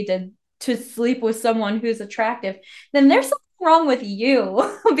opportunity to sleep with someone who's attractive. Then there's something wrong with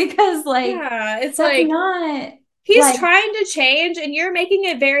you because, like, Yeah, it's that's like not he's like, trying to change, and you're making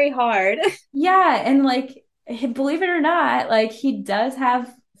it very hard. yeah, and like, believe it or not, like, he does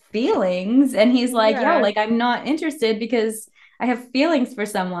have feelings, and he's like, yeah, Yeah, like, I'm not interested because I have feelings for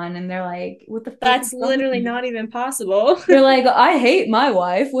someone, and they're like, what the fuck is that's wrong with literally you? not even possible. You're like, I hate my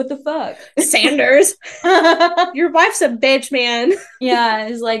wife. What the fuck? Sanders, your wife's a bitch, man. Yeah,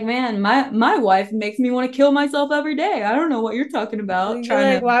 it's like, man, my wife makes me want to kill myself every day. I don't know what you're talking about, You're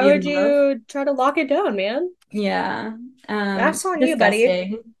trying like, to why be in would love. you try to lock it down, man? Yeah. That's on you, buddy.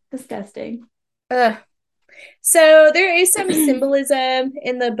 Disgusting. Disgusting. Ugh. So there is some symbolism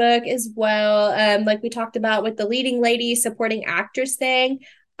in the book as well. Like we talked about with the leading lady supporting actress thing.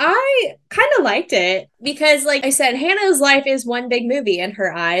 I kind of liked it because, like I said, Hannah's life is one big movie in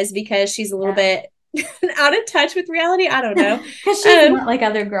her eyes because she's a little Yeah. bit out of touch with reality. I don't know. Because she's Um, not like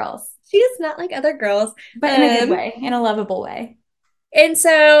other girls, she is not like other girls. but in a good Um, way, in a lovable way. and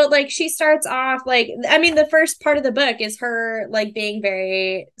so like she starts off like I mean the first part of the book is her like being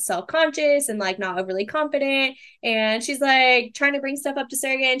very self-conscious and like not overly confident, and she's like trying to bring stuff up to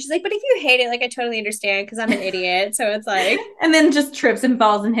Sergey, and she's like, but if you hate it, like I totally understand because I'm an idiot. So it's like And then just trips and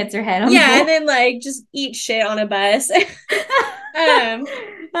falls and hits her head on the yeah, and bowl. then like just eat shit on a bus. um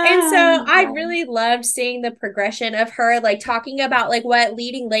and so Oh, I God. really loved seeing the progression of her like talking about like what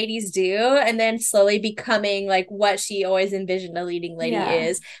leading ladies do and then slowly becoming like what she always envisioned a leading lady Yeah.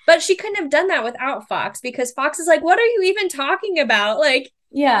 is. But she couldn't have done that without Fox because Fox is like, what are you even talking about? Like,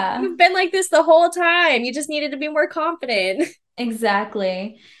 Yeah. you've been like this the whole time. You just needed to be more confident.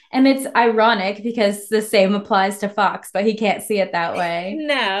 Exactly. And it's ironic because the same applies to Fox, but he can't see it that way.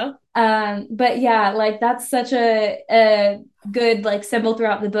 No. But yeah, like that's such a good like symbol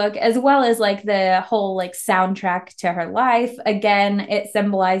throughout the book, as well as like the whole like soundtrack to her life. Again, it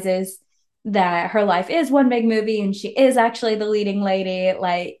symbolizes that her life is one big movie and she is actually the leading lady.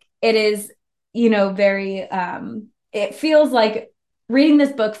 Like it is, very it feels like reading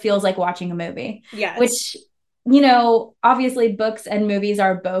this book feels like watching a movie, Yes. which obviously books and movies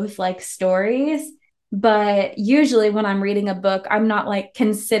are both like stories, but usually when I'm reading a book, I'm not like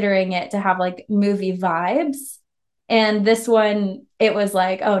considering it to have like movie vibes. And this one, it was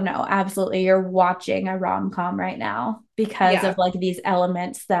like, oh no, absolutely. You're watching a rom-com right now because of Yeah. like these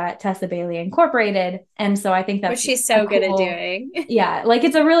elements that Tessa Bailey incorporated. And so I think Which that's she's a so good at cool, doing. yeah, like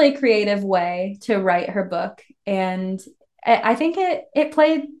it's a really creative way to write her book. And I think it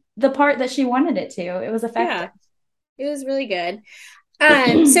played the part that she wanted it to. It was effective. Yeah. It was really good.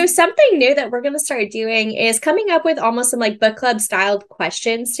 So something new that we're going to start doing is coming up with almost some like book club styled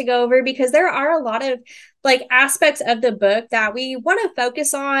questions to go over because there are a lot of like aspects of the book that we want to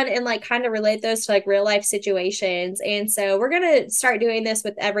focus on and like kind of relate those to like real life situations. And so we're going to start doing this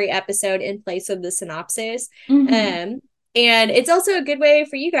with every episode in place of the synopsis. Mhm. Um And it's also a good way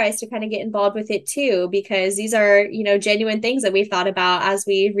for you guys to kind of get involved with it too, because these are, genuine things that we've thought about as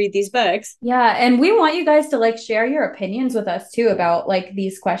we read these books. Yeah, and we want you guys to like share your opinions with us too about like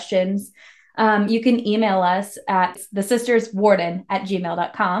these questions. You can email us at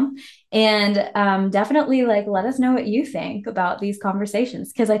thesisterswarden@gmail.com and definitely like let us know what you think about these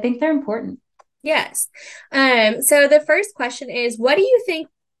conversations because I think they're important. Yes. So the first question is, what do you think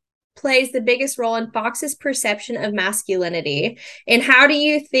plays the biggest role in Fox's perception of masculinity? And how do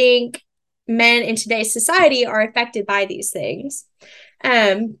you think men in today's society are affected by these things?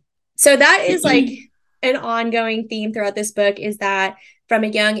 Um, so that is like an ongoing theme throughout this book is that from a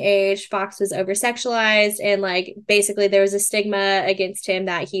young age, Fox was over sexualized and like basically there was a stigma against him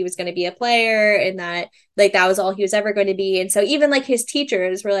that he was going to be a player and that like that was all he was ever going to be. And so even like his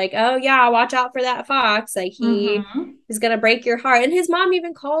teachers were like, oh yeah, watch out for that Fox. Like he Mm-hmm. is going to break your heart. And his mom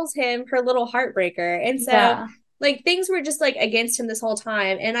even calls him her little heartbreaker. And so Yeah. like things were just like against him this whole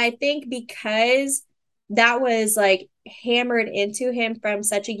time. And I think because that was like hammered into him from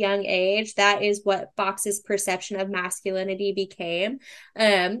such a young age, that is what Fox's perception of masculinity became.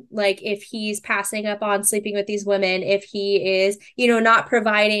 Like if he's passing up on sleeping with these women, if he is, not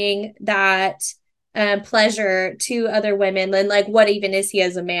providing that pleasure to other women, then like what even is he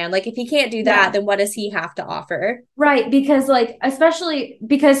as a man? Like if he can't do that, Yeah. then what does he have to offer? Right, because like especially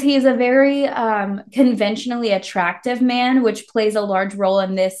because he is a very conventionally attractive man, which plays a large role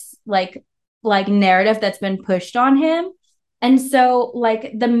in this like narrative that's been pushed on him. And so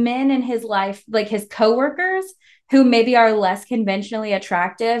like the men in his life, like his coworkers who maybe are less conventionally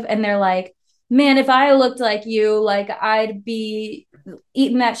attractive and they're like, "Man, if I looked like you, like I'd be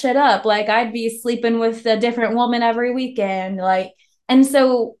eating that shit up. Like I'd be sleeping with a different woman every weekend." Like and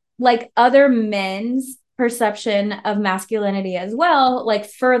so like other men's perception of masculinity as well like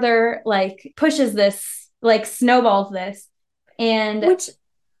further like pushes this like snowballs this and Which,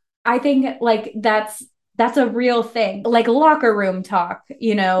 I think like that's a real thing like locker room talk for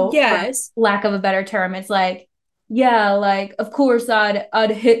yes, lack of a better term it's like yeah like of course I'd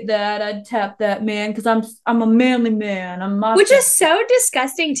hit that I'd tap that man because I'm a manly man I'm which macho. is so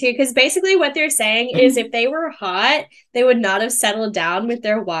disgusting too, because basically what they're saying is if they were hot, they would not have settled down with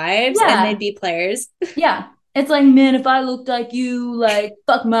their wives and they'd Yeah. be players. Yeah. It's like, man, if I looked like you, like,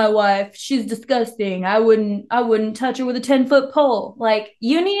 fuck my wife. She's disgusting. I wouldn't touch her with a 10-foot pole. Like,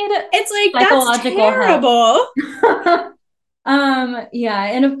 you need It's like, that's psychological help. terrible. Yeah,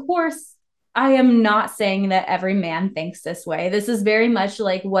 and of course, I am not saying that every man thinks this way. This is very much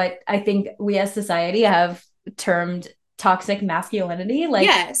like what I think we as society have termed toxic masculinity. Like,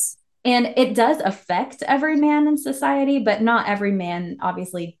 Yes. and it does affect every man in society, but not every man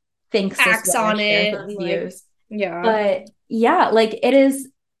obviously thinks this Acts way or on shares it its and like, views. yeah. But yeah, like it is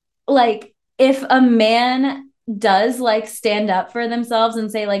like if a man does like stand up for themselves and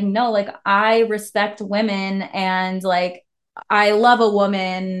say like no, like I respect women and like I love a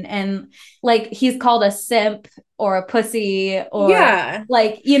woman and like he's called a simp or a pussy or Yeah.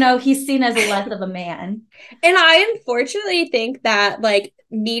 like he's seen as less of a man. And I unfortunately think that like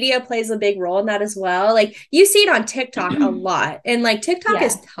media plays a big role in that as well. Like you see it on TikTok a lot. And like TikTok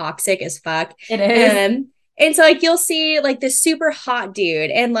is Yeah, toxic as fuck. it is. Um and so like you'll see like this super hot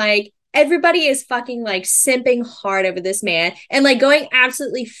dude and like everybody is fucking like simping hard over this man and like going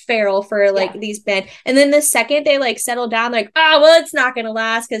absolutely feral for like Yeah. these men. And then the second they like settle down, like, oh well, it's not gonna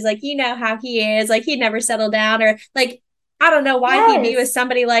last because like you know how he is, like he'd never settle down, or like I don't know why he'd be with Yes.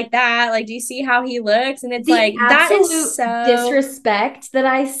 somebody like that. Like, do you see how he looks? And it's The like that is absolute so disrespect that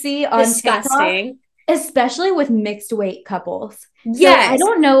I see on TikTok, disgusting. especially with mixed weight couples. So I Yes.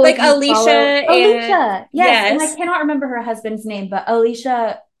 don't know Like if you Alicia follow and Alicia. Yes, and I yes, cannot remember her husband's name, but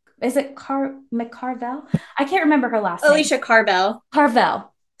Alicia, is it McCarvel? I can't remember her last name. Alicia Carvel.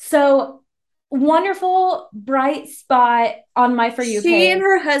 Carvel. So wonderful, bright spot on my For You She and page.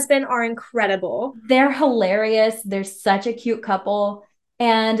 her husband are incredible. They're hilarious. They're such a cute couple.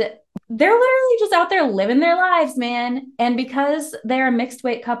 And they're literally just out there living their lives, man. And because they're a mixed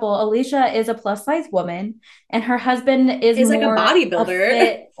weight couple, Alicia is a plus size woman, and her husband is Is like a more a bodybuilder.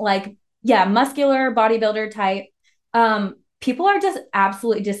 fit, like, yeah, muscular bodybuilder type. People are just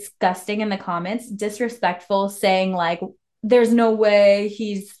absolutely disgusting in the comments, disrespectful, saying, like, there's no way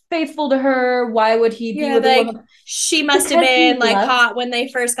he's faithful to her. Why would he be Yeah, with a like woman? she must have Because he been like loves hot when they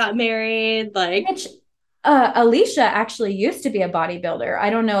first got married. Like, which Alicia actually used to be a bodybuilder. I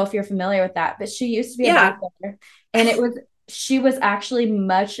don't know if you're familiar with that, but she used to be a yeah. bodybuilder. And she was actually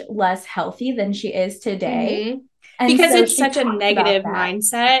much less healthy than she is today. Mm-hmm. And Because so it's she such a talks about negative that.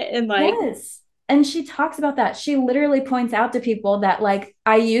 mindset and like, Yes. And she talks about that. She literally points out to people that, like,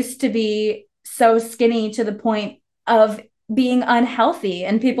 I used to be so skinny to the point of being unhealthy.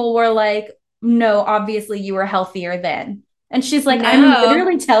 And people were like, no, obviously you were healthier then. And she's like, I'm No.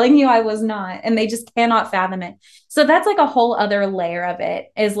 literally telling you I was not. And they just cannot fathom it. So that's like a whole other layer of it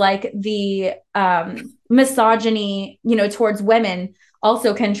is like the misogyny, towards women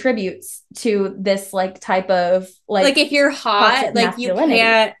also contributes to this like type of Like like if you're toxic hot, like you masculinity.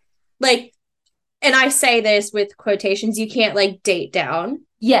 can't like, and I say this with quotations, you can't like date down.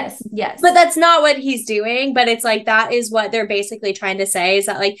 Yes, But yes. that's not what he's doing. But it's like that is what they're basically trying to say is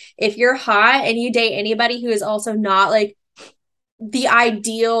that like if you're hot and you date anybody who is also not like the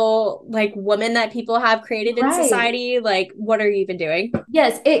ideal like woman that people have created in Right. society, like what are you even doing?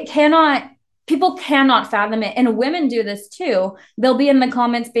 Yes, it cannot, people cannot fathom it. And women do this too. They'll be in the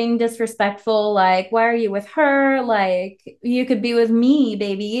comments being disrespectful, like, why are you with her? Like, you could be with me,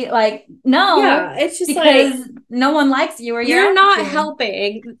 baby. Like, no, Yeah, it's just like because no one likes you or your you're not attitude.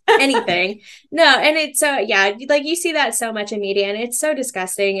 helping anything. No, and it's so yeah, like you see that so much in media and it's so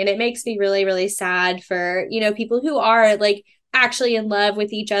disgusting and it makes me really, really sad for, people who are like actually in love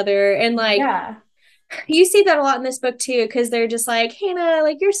with each other and like Yeah. you see that a lot in this book too because they're just like Hannah,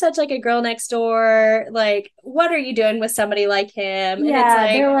 like you're such like a girl next door, like what are you doing with somebody like him? And it's Yeah,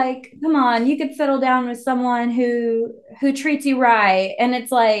 like they're like, come on, you could settle down with someone who treats you right. And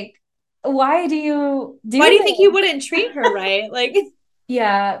it's like, why do you why do do you think you this? wouldn't treat her right? Like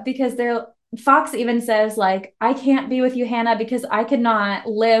Yeah, because they're Fox even says like I can't be with you, Hannah, because I could not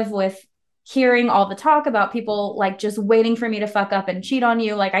live with hearing all the talk about people like just waiting for me to fuck up and cheat on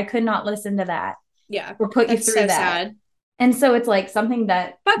you. Like I could not listen to that yeah, or put you that's through so that. sad. And so it's like something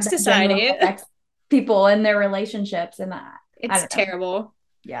that Fuck that genuinely society. affects people and their relationships and that. I It's don't know. terrible.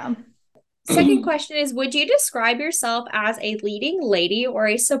 Yeah. Second question is would you describe yourself as a leading lady or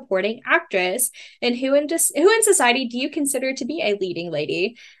a supporting actress? And who in society do you consider to be a leading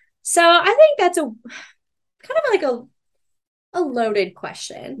lady? So I think that's a kind of like a loaded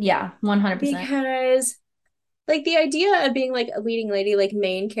question Yeah, 100%. because like the idea of being like a leading lady, like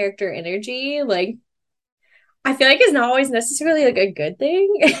main character energy, like I feel like is not always necessarily like a good thing.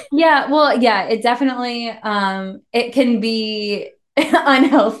 Yeah, well, yeah, it definitely it can be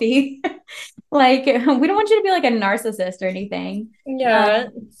unhealthy. Like we don't want you to be like a narcissist or anything. Yeah.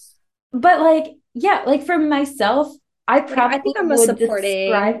 Um, but like, yeah, like for myself, I Like I probably think I'm a would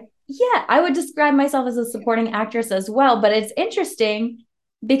describe, supporting. yeah, I would describe myself as a supporting actress as well. But it's interesting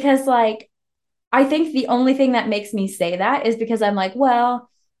because like I think the only thing that makes me say that is because I'm like, well,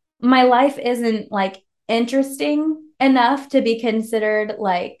 my life isn't like interesting enough to be considered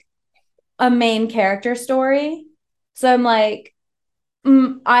like a main character story. So I'm like,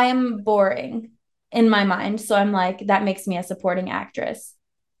 I'm boring in my mind. So I'm like, that makes me a supporting actress.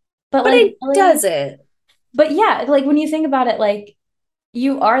 But But like, it really, doesn't. but yeah, like when you think about it, like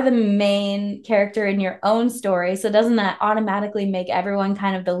you are the main character in your own story. So doesn't that automatically make everyone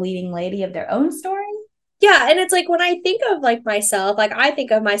kind of the leading lady of their own story? Yeah, and it's like when I think of like myself, like I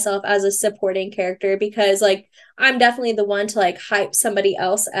think of myself as a supporting character because like I'm definitely the one to like hype somebody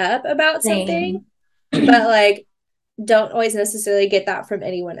else up about something, Same. but like don't always necessarily get that from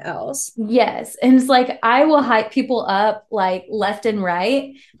anyone else. Yes. And it's like I will hype people up like left and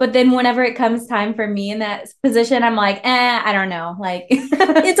right. But then whenever it comes time for me in that position, I'm like, I don't know. Like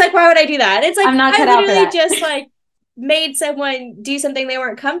It's like, why would I do that? It's like I'm not I cut out for literally that. just like made someone do something they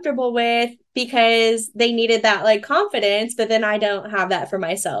weren't comfortable with because they needed that like confidence, but then I don't have that for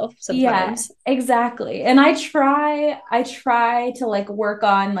myself Yeah, sometimes. exactly. And I try to like work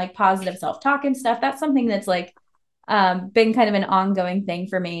on like positive self-talk and stuff. That's something that's like been kind of an ongoing thing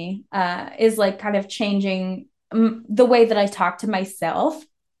for me, is like kind of changing the way that I talk to myself,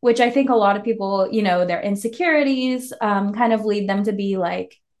 which I think a lot of people, their insecurities kind of lead them to be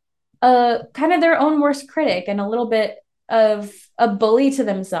like kind of their own worst critic and a little bit of a bully to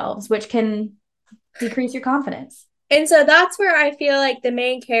themselves, which can decrease your confidence. And so that's where I feel like the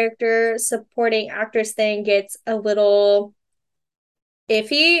main character supporting actress thing gets a little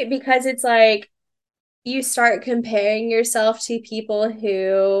iffy because it's like you start comparing yourself to people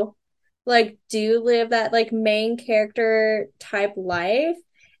who like do live that like main character type life.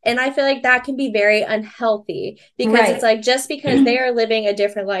 And I feel like that can be very unhealthy because it's Right. like just because they are living a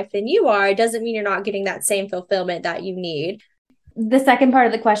different life than you are doesn't mean you're not getting that same fulfillment that you need. The second part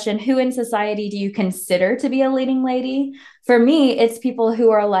of the question, who in society do you consider to be a leading lady? For me, it's people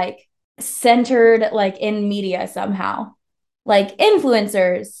who are like centered like in media somehow, like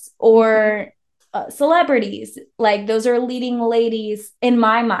influencers Mm-hmm. or celebrities. Like those are leading ladies in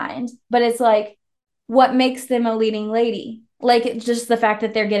my mind. But it's like, what makes them a leading lady? Like it's just the fact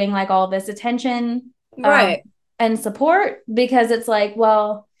that they're getting like all this attention Right. and support because it's like,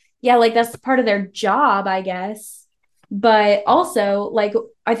 well, yeah, like that's part of their job, I guess. But also, like,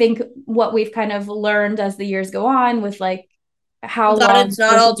 I think what we've kind of learned as the years go on with like how That long it's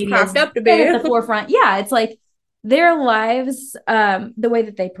not all social it's media has cracked up to been at be. the forefront. Yeah, it's like their lives, the way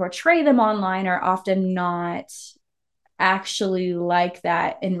that they portray them online are often not actually like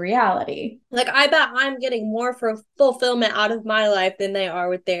that in reality. Like, I bet I'm getting more for fulfillment out of my life than they are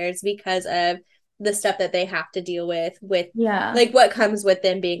with theirs because of the stuff that they have to deal with Yeah. like what comes with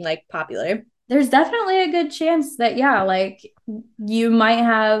them being like popular. There's definitely a good chance that, yeah, like you might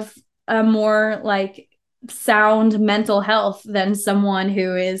have a more like sound mental health than someone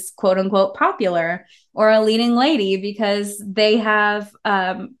who is quote unquote popular or a leading lady because they have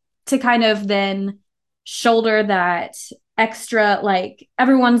to kind of then shoulder that extra, like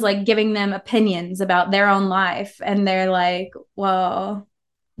everyone's like giving them opinions about their own life and they're like, well,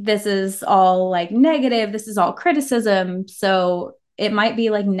 this is all like negative, this is all criticism, so it might be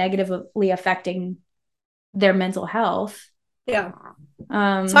like negatively affecting their mental health. Yeah. So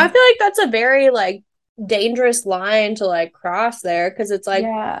I um feel like that's a very like dangerous line to like cross there because it's like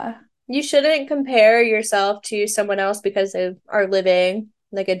yeah, you shouldn't compare yourself to someone else because they are living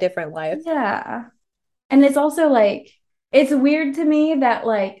like a different life. yeah. And it's also like it's weird to me that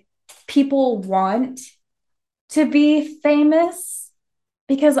like people want to be famous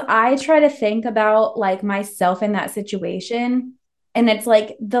because I try to think about like myself in that situation and it's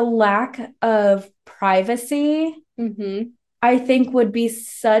like the lack of privacy Mm-hmm. I think would be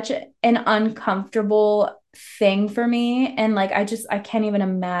such an uncomfortable thing for me. And like, I can't even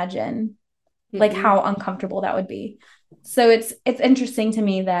imagine like Mm-mm. how uncomfortable that would be. So it's interesting to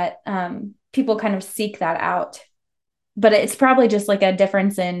me that people kind of seek that out, but it's probably just like a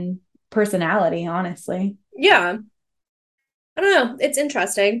difference in personality, honestly. Yeah. I don't know. It's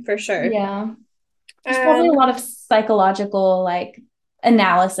interesting for sure. Yeah. There's probably a Um, lot of psychological like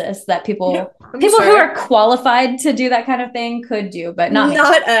analysis that yeah, people I'm people who sure. are qualified to do that kind of thing could do, but not me.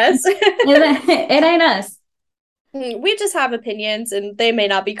 Not us. It ain't us. We just have opinions and they may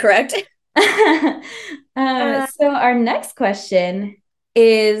not be correct. Uh, So our next question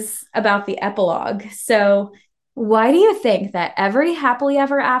is about the epilogue. So, why do you think that every happily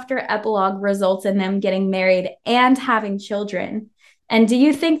ever after epilogue results in them getting married and having children? And do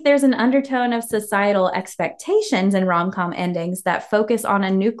you think there's an undertone of societal expectations in rom-com endings that focus on a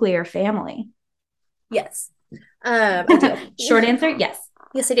nuclear family? yes. I do. Short answer, yes.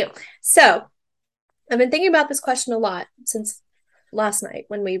 Yes, I do. So I've been thinking about this question a lot since last night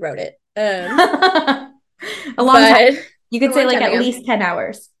when we wrote it. A long time. But You a could say long like time at ago, least 10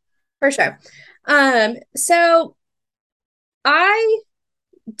 hours. for sure. So I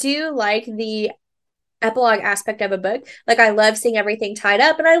do like the epilogue aspect of a book. Like I love seeing everything tied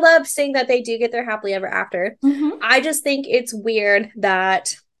up and I love seeing that they do get their happily ever after. Mm-hmm. I just think it's weird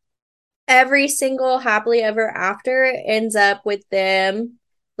that every single happily ever after ends up with them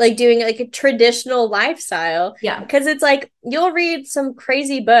like doing like a traditional lifestyle Yeah. because it's like you'll read some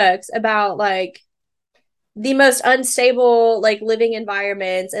crazy books about like the most unstable like living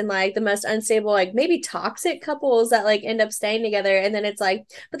environments and like the most unstable like maybe toxic couples that like end up staying together and then it's like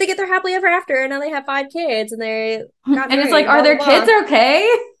but they get their happily ever after and now they have 5 kids and they got And it's married like, and are blah blah their blah kids and okay?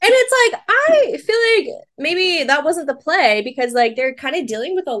 it's like I feel like maybe that wasn't the play because like they're kind of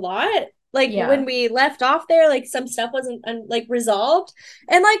dealing with a lot like when Yeah. we left off there like some stuff wasn't like resolved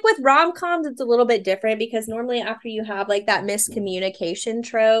and like with rom-coms it's a little bit different because normally after you have like that miscommunication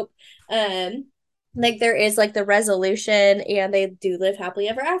trope um like there is like the resolution and they do live happily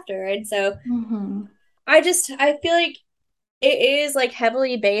ever after and so Mm-hmm. I feel like it is like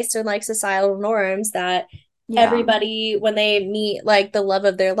heavily based on like societal norms that Yeah. everybody when they meet like the love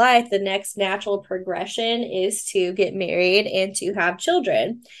of their life the next natural progression is to get married and to have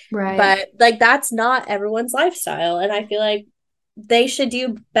children Right. but like that's not everyone's lifestyle and I feel like they should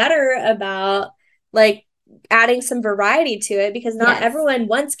do better about like adding some variety to it because not Yes, everyone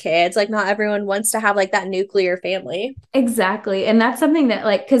wants kids like not everyone wants to have like that nuclear family. exactly. And that's something that,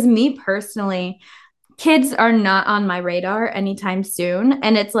 like, because me personally, kids are not on my radar anytime soon.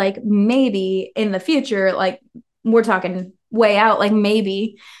 And it's like maybe in the future, like, we're talking way out, like,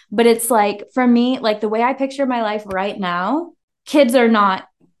 maybe. But it's like for me, like, the way I picture my life right now, kids are not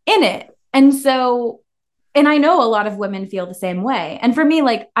in it. And so and I know a lot of women feel the same way. And for me,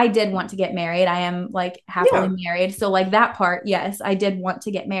 like I did want to get married. I am like happily Yeah, married. So like that part, yes, I did want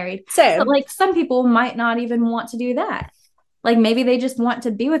to get married. But same. like some people might not even want to do that. Like maybe they just want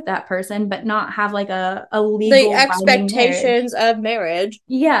to be with that person, but not have like a The legal binding marriage. expectations of marriage.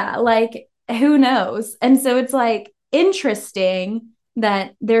 Yeah, like who knows? And so it's like interesting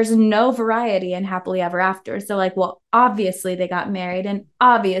that there's no variety in happily ever after. So like, well, obviously they got married and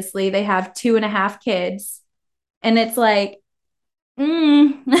obviously they have 2.5 kids And it's like,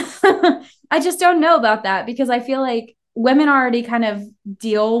 mm. I just don't know about that because I feel like women already kind of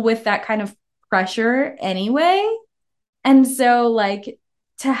deal with that kind of pressure anyway. And so, like,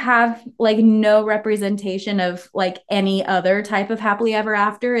 to have like no representation of like any other type of happily ever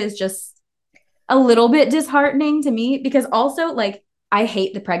after is just a little bit disheartening to me because also like I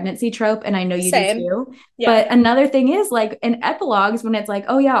hate the pregnancy trope and I know you do Same. too. Yeah. But another thing is like in epilogues when it's like,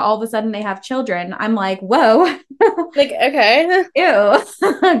 oh yeah, all of a sudden they have children. I'm like, whoa, Like, okay.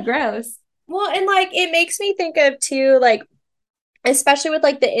 ew, gross. Well, and like it makes me think of too, like, especially with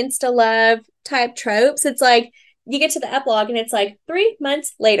like the insta love type tropes, it's like you get to the epilogue and it's like 3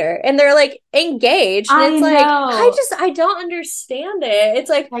 months later and they're like engaged. And I it's like, know. I don't understand it. It's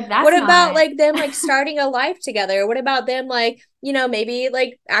like, Like what that's about not like them like starting a life together? What about them like, maybe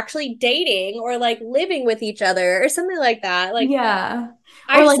like actually dating or like living with each other or something like that? Like, yeah.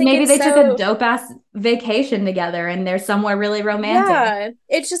 I Or just like think maybe it's they took a so, dope ass vacation together and they're somewhere really romantic. yeah,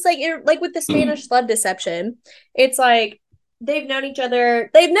 it's just like like with the Spanish love deception, it's like they've known each other,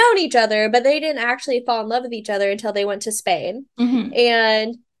 but they didn't actually fall in love with each other until they went to Spain. Mm-hmm.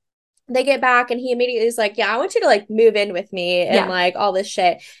 And they get back and he immediately is like, yeah, I want you to like move in with me and Yeah. like all this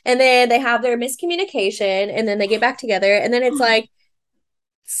shit. And then they have their miscommunication and then they get back together and then it's like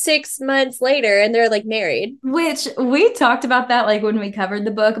 6 months later and they're like married. Which we talked about that like when we covered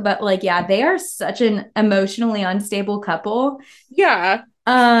the book, but like, yeah, they are such an emotionally unstable couple. Yeah.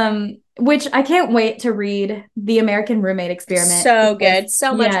 Which I can't wait to read The American Roommate Experiment So because good.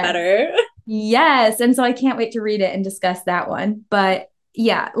 So much yes, better. yes. And so I can't wait to read it and discuss that one. But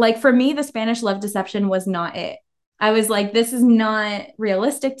yeah, like for me, the Spanish love deception was not it. I was like, this is not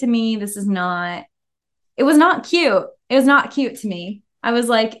realistic to me. This is not, it was not cute. It was not cute to me. I was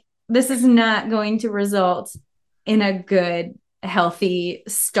like, this is not going to result in a good, healthy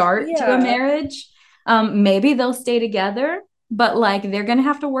start to a Yeah. marriage. Maybe they'll stay together, but like they're gonna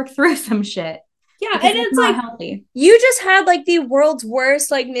have to work through some shit Yeah. because And that's it's not like healthy. you just had like the world's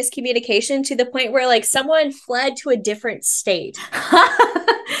worst like miscommunication to the point where like someone fled to a different state.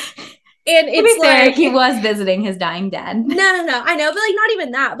 And To it's be fair, like, he was visiting his dying dad. no. I know, but like not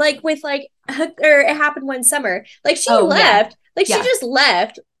even that. Like with like or it happened one summer. Like she Oh yeah, left. Like she yeah. just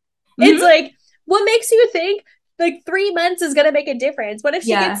left. It's Mm-hmm. like, what makes you think like 3 months is gonna make a difference? What if she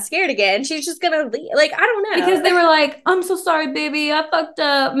gets Yeah. scared again? She's just gonna leave. Like, I don't Because know. they were like, "I'm so sorry, baby, I fucked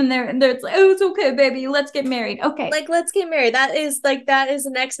up," and they're it's like, "Oh, it's okay, baby, let's get married." Okay, Like, let's get married. That is the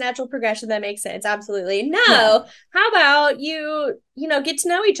next natural progression that makes sense. Absolutely. yeah. No. How about get to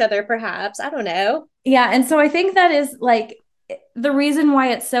know each other, perhaps? I don't know. Yeah, and so I think that is like the reason why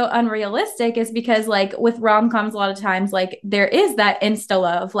it's so unrealistic is because like with rom-coms a lot of times like there is that insta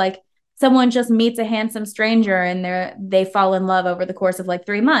love like someone just meets a handsome stranger and they fall in love over the course of like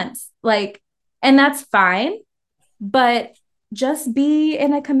 3 months. Like and that's fine, but just be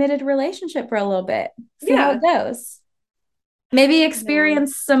in a committed relationship for a little bit. See how it Yeah. goes. Maybe No.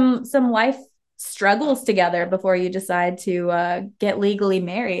 experience some life struggles together before you decide to get legally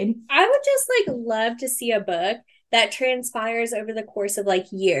married. I would just like love to see a book that transpires over the course of like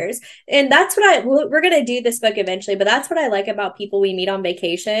years. And that's what we're going to do this book eventually, but that's what I like about people we meet on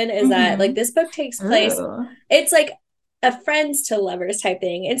vacation is that like Mm-hmm. this book takes place, Ooh. it's like a friends to lovers type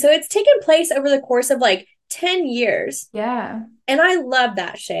thing. And so it's taken place over the course of like 10 years. Yeah. And I love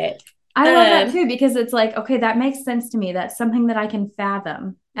that shit. I love that Um too because it's like, okay, that makes sense to me. That's something that I can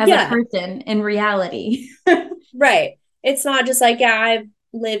fathom as a yeah, person in reality. right. It's not just like, yeah, I've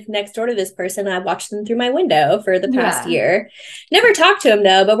lived next door to this person and I've watched them through my window for the past Yeah. year. Never talked to him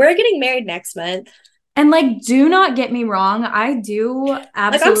though, but we're getting married next month. And like, do not get me wrong. I do Like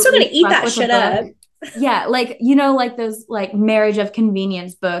I'm still gonna absolutely eat fuck that with a shit book. up. Yeah, like like those like marriage of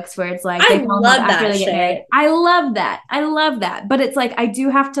convenience books where it's like they I fall in love love after that they get married. shit. I love that. I love that. But it's like I do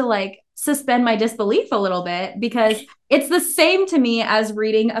have to like suspend my disbelief a little bit because it's the same to me as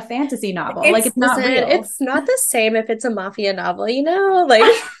reading a fantasy novel. Like It's it's not listen, real. it's not the same if it's a mafia novel, you know? Like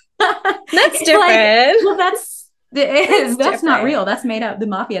that's Like, different. well, That's that's not different. real. That's made up. The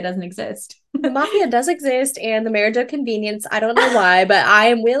mafia doesn't exist. The mafia does exist and the marriage of convenience. I don't know why, but I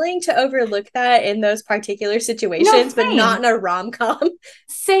am willing to overlook that in those particular No, situations, but not same. in a rom com.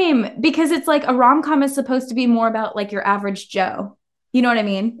 Same, because it's like a rom-com is supposed to be more about like your average Joe. You know what I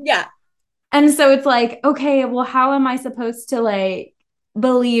mean? Yeah. And so it's like, okay, well, how am I supposed to like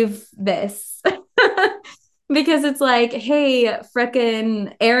believe this? Because it's like, hey,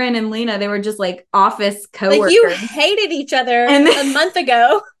 frickin' Aaron and Lena, they were just like office Like you coworkers. hated each other And, a and month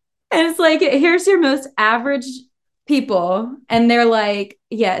ago. it's like, here's your most average people. And they're like,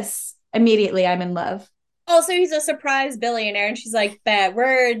 yes, immediately I'm in love. also he's a surprise billionaire, and she's like, bet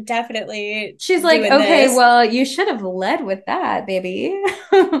we're definitely She's like, doing okay, this. well, you should have led with that, baby.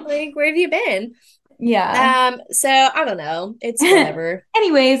 Like, where have you been? Yeah. So I don't know. It's whatever.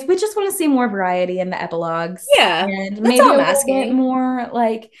 Anyways, we just want to see more variety in the epilogues Yeah, and that's maybe all a I'm little bit asking. more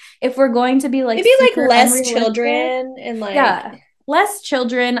like if we're going to be like Maybe like super less unrealistic. children and like Yeah. Less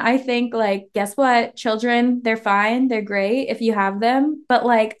children, I think like guess what? Children, they're fine. They're great if you have them, but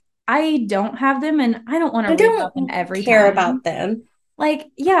like I don't have them and I don't want to I read about them don't every care time. about them. Like,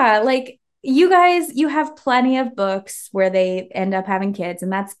 yeah, like you guys, you have plenty of books where they end up having kids,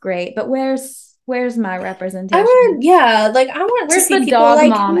 and that's great. But where's my I representation? want, yeah, like I want to Where's see the people dog like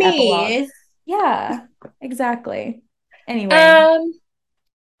mom me. epilogues? Yeah, exactly. Anyway, Um,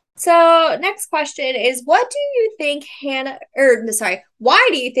 so next question is what do you think Hannah or no, sorry, why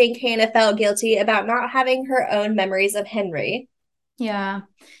do you think Hannah felt guilty about not having her own memories of Henry? yeah,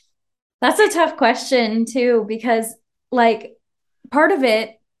 that's a tough question too, because like part of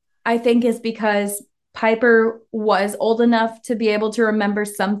it, I think, is because Piper was old enough to be able to remember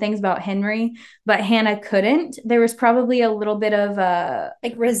some things about Henry, but Hannah couldn't. There was probably a little bit of a,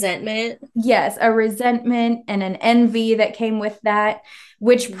 Like resentment. yes, a resentment and an envy that came with that,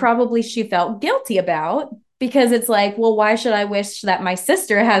 which Mhm. probably she felt guilty about because it's like, well, why should I wish that my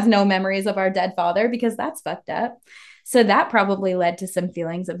sister has no memories of our dead father? Because that's fucked up. So that probably led to some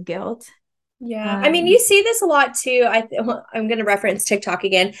feelings of guilt. Yeah. I mean, you Um, see this a lot too. I'm going to reference TikTok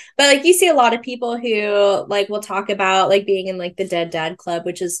again, but like you see a lot of people who like will talk about like being in like the dead dad club,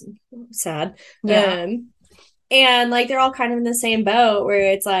 which is sad. yeah. Um and like they're all kind of in the same boat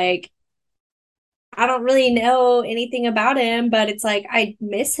where it's like I don't really know anything about him, but it's like I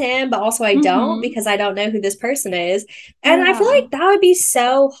miss him, but also I don't Mm-hmm. because I don't know who this person is. And I feel Yeah. like that would be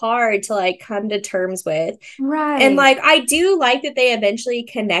so hard to like come to terms with. And Right. like I do like that they eventually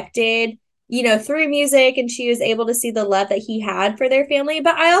connected, you know, through music and she was able to see the love that he had for their family,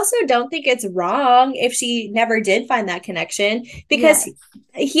 but I also don't think it's wrong if she never did find that connection because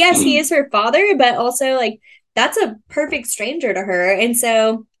Yes. yes, he is her father, but also like that's a perfect stranger to her. And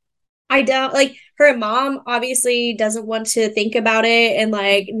so I don't like her mom obviously doesn't want to think about it and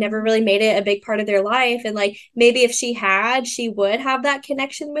like never really made it a big part of their life. And like maybe if she had, she would have that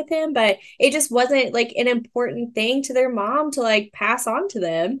connection with him, but it just wasn't like an important thing to their mom to like pass on to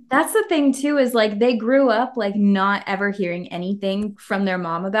them. That's the thing too, is like they grew up like not ever hearing anything from their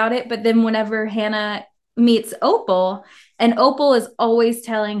mom about it. But then whenever Hannah meets Opal, and Opal is always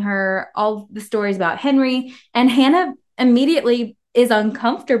telling her all the stories about Henry, and Hannah immediately is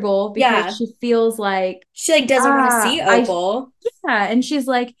uncomfortable because Yeah. she feels like, She like doesn't want to see I, Opal. yeah. And she's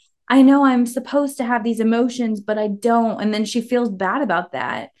like, I know I'm supposed to have these emotions, but I don't. And then she feels bad about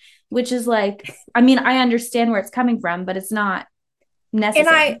that, which is like, I mean, I understand where it's coming from, but it's not And necessary.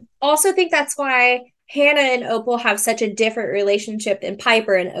 I also think that's why Hannah and Opal have such a different relationship than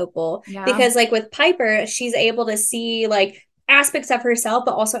Piper and Opal. Yeah. Because, like, with Piper, she's able to see, like, aspects of herself,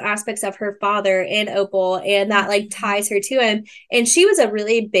 but also aspects of her father in Opal. And that, like, Mhm. ties her to him. And she was a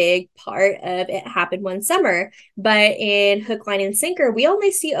really big part of It Happened One Summer. But in Hook, Line, and Sinker, we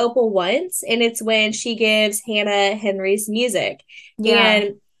only see Opal once. And it's when she gives Hannah Henry's music. Yeah.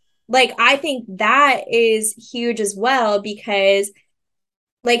 And, like, I think that is huge as well because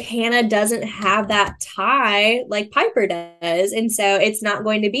like Hannah doesn't have that tie like Piper does. And so it's not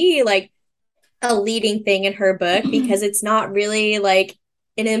going to be like a leading thing in her book because it's not really like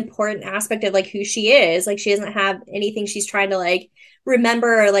an important aspect of like who she is. Like she doesn't have anything she's trying to like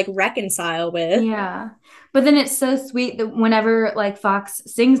remember or like reconcile with. Yeah. But then it's so sweet that whenever like Fox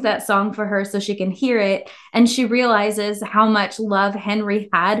sings that song for her so she can hear it and she realizes how much love Henry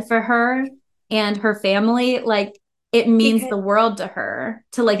had for her and her family, like it means Because the world to her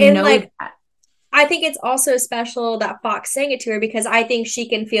to like and know like that. I think it's also special that Fox sang it to her because I think she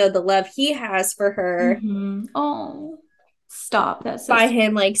can feel the love he has for her Mm-hmm. Oh, stop. That's so by sweet.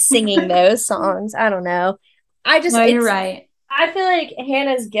 him like singing those songs. I don't know. I just No, you're it's right. I feel like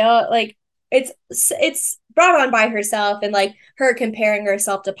Hannah's guilt, like it's brought on by herself and like her comparing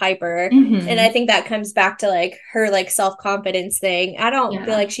herself to Piper. And I Mm-hmm. think that comes back to like her like self-confidence thing. I don't feel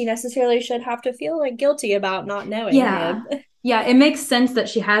Yeah. like she necessarily should have to feel like guilty about not knowing Yeah. him. Yeah. It makes sense that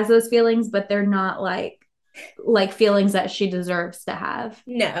she has those feelings, but they're not like feelings that she deserves to have.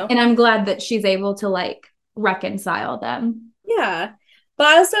 No. And I'm glad that she's able to like reconcile them. Yeah. But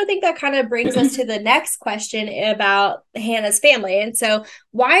I also think that kind of brings us to the next question about Hannah's family. And so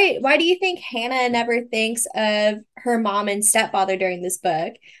why do you think Hannah never thinks of her mom and stepfather during this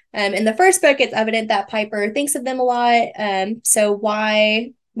book? In the first book, it's evident that Piper thinks of them a lot. So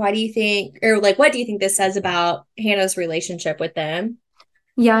why do you think or like what do you think this says about Hannah's relationship with them?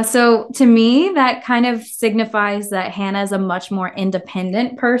 Yeah, so to me, that kind of signifies that Hannah is a much more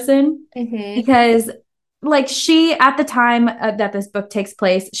independent person Mm-hmm. because, like, she, at the time that this book takes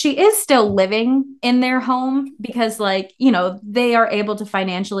place, she is still living in their home because, like, they are able to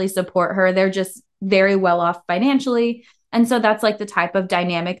financially support her. They're just very well off financially. And so that's like the type of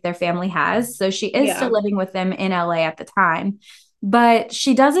dynamic their family has. So she is still Yeah. living with them in LA at the time, but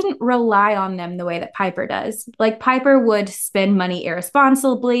she doesn't rely on them the way that Piper does. Like Piper would spend money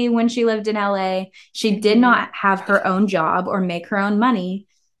irresponsibly when she lived in LA. She did Mm-hmm. not have her own job or make her own money.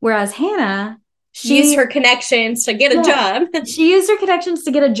 Whereas Hannah, Use she, her connections to get a yeah, job. she used her connections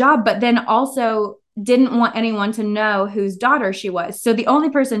to get a job, but then also didn't want anyone to know whose daughter she was. So the only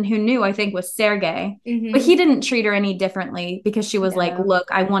person who knew, I think, was Sergey. But he Mm-hmm. didn't treat her any differently because she was like, No. "Look,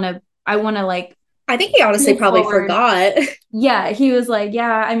 I want to like I think he honestly move probably forward." forgot. Yeah, he was like,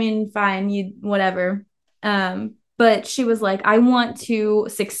 yeah, I mean, fine, you whatever. But she was like, I want to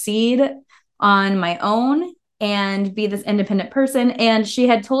succeed on my own and be this independent person. And she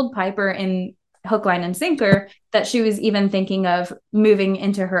had told Piper in Hook, Line, and Sinker that she was even thinking of moving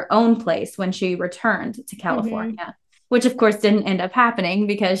into her own place when she returned to Mm-hmm. California, which of course didn't end up happening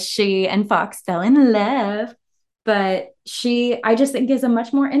because she and Fox fell in love. But I just think, is a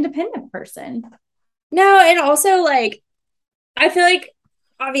much more independent person. No, and also like I feel like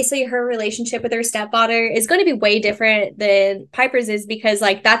obviously her relationship with her stepfather is going to be way different than Piper's is because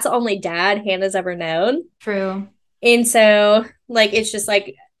like that's the only dad Hannah's ever known. True. And so like it's just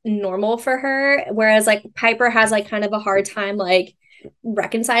like normal for her. Whereas like Piper has like kind of a hard time like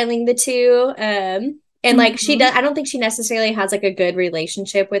reconciling the two. And like she does, Mhm. I don't think she necessarily has like a good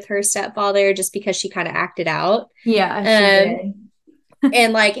relationship with her stepfather just because she kind of acted out. Yeah, she Um, did.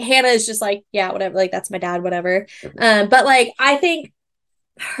 and like Hannah is just like, yeah, whatever, like that's my dad, whatever. But like I think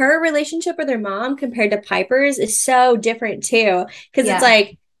her relationship with her mom compared to Piper's is so different too. Cause it's Yeah.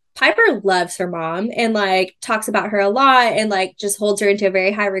 like Piper loves her mom and like talks about her a lot and like just holds her into a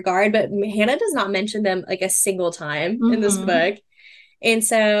very high regard. But Hannah does not mention them like a single time in this Hmm. book. And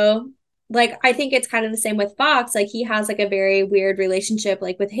so like I think it's kind of the same with Fox. Like he has like a very weird relationship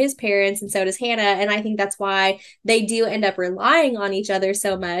like with his parents and so does Hannah. And I think that's why they do end up relying on each other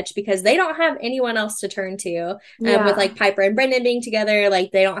so much because they don't have anyone else to turn to. With Yeah. like Piper and Brendan being together,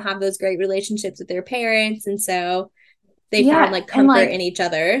 like they don't have those great relationships with their parents. And so they found Yeah. like And comfort in like, each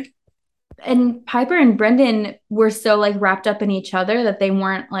other. and Piper and Brendan were so like wrapped up in each other that they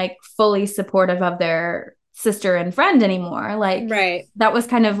weren't like fully supportive of their sister and friend anymore. Like Right. that was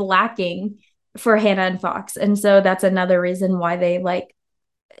kind of lacking for Hannah and Fox. And so that's another reason why they like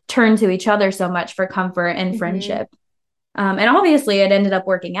turn to each other so much for comfort and Mm-hmm. friendship. And obviously it ended up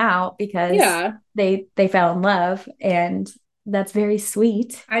working out because Yeah. they fell in love, and that's very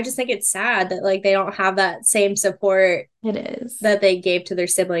sweet. I just think it's sad that like they don't have that same support It is. that they gave to their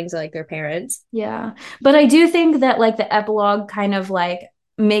siblings or like their parents. Yeah. But I do think that like the epilogue kind of like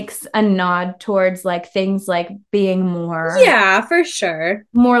makes a nod towards like things like being Yeah, for sure.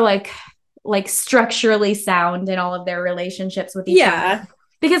 more like structurally sound in all of their relationships with each other. Yeah.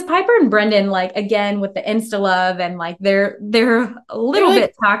 Because Piper and Brendan, like again with the insta love and like they're a They're little bit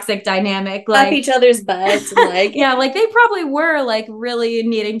like toxic dynamic. up Like each other's butts and like yeah, like they probably were like really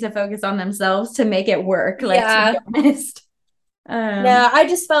needing to focus on themselves to make it work, like to be yeah. honest. No, Um, I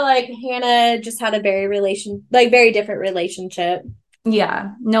just felt like Hannah just had a very different relationship.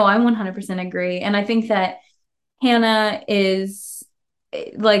 yeah, no, I 100% agree. And I think that Hannah is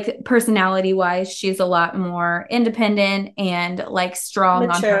like personality wise, she's a lot more independent and like strong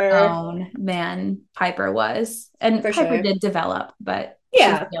on her Mature, own than Piper was. And for Piper sure. did develop, but she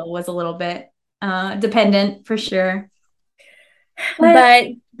Yeah. still was a little bit dependent for sure. But But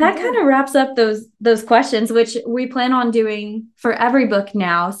that yeah. kind of wraps up those questions, which we plan on doing for every book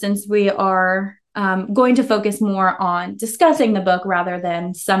now, since we are going to focus more on discussing the book rather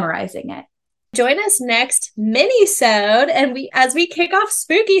than summarizing it. Join us next mini-sode and we as we kick off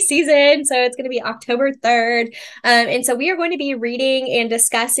spooky season, so it's going to be October 3rd, and so we are going to be reading and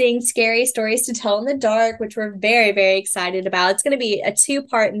discussing scary stories to tell in the dark, which we're very very excited about. It's going to be a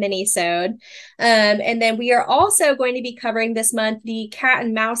two-part mini-sode, and then we are also going to be covering this month the Cat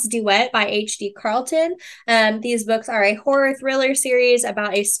and Mouse Duet by H.D. Carlton. These books are a horror thriller series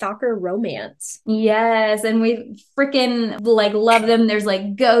about a stalker romance. Yes, and we freaking like love them. There's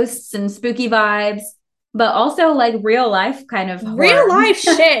like ghosts and spooky vibes, but also like real life kind of Real horror. life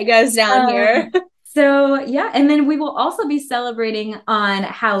shit goes down here. Um, so yeah, and then we will also be celebrating on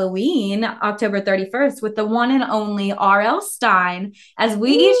Halloween, October 31st, with the one and only R.L. Stein, as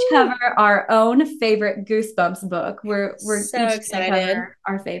we each Woo! cover our own favorite Goosebumps book. We're So each going to excited. cover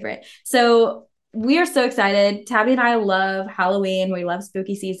our favorite. So we are so excited. Tabby and I love Halloween. We love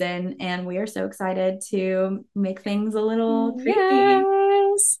spooky season, and we are so excited to make things a little creepy.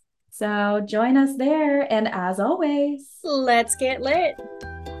 Yes. So join us there. And as always, Let's get lit.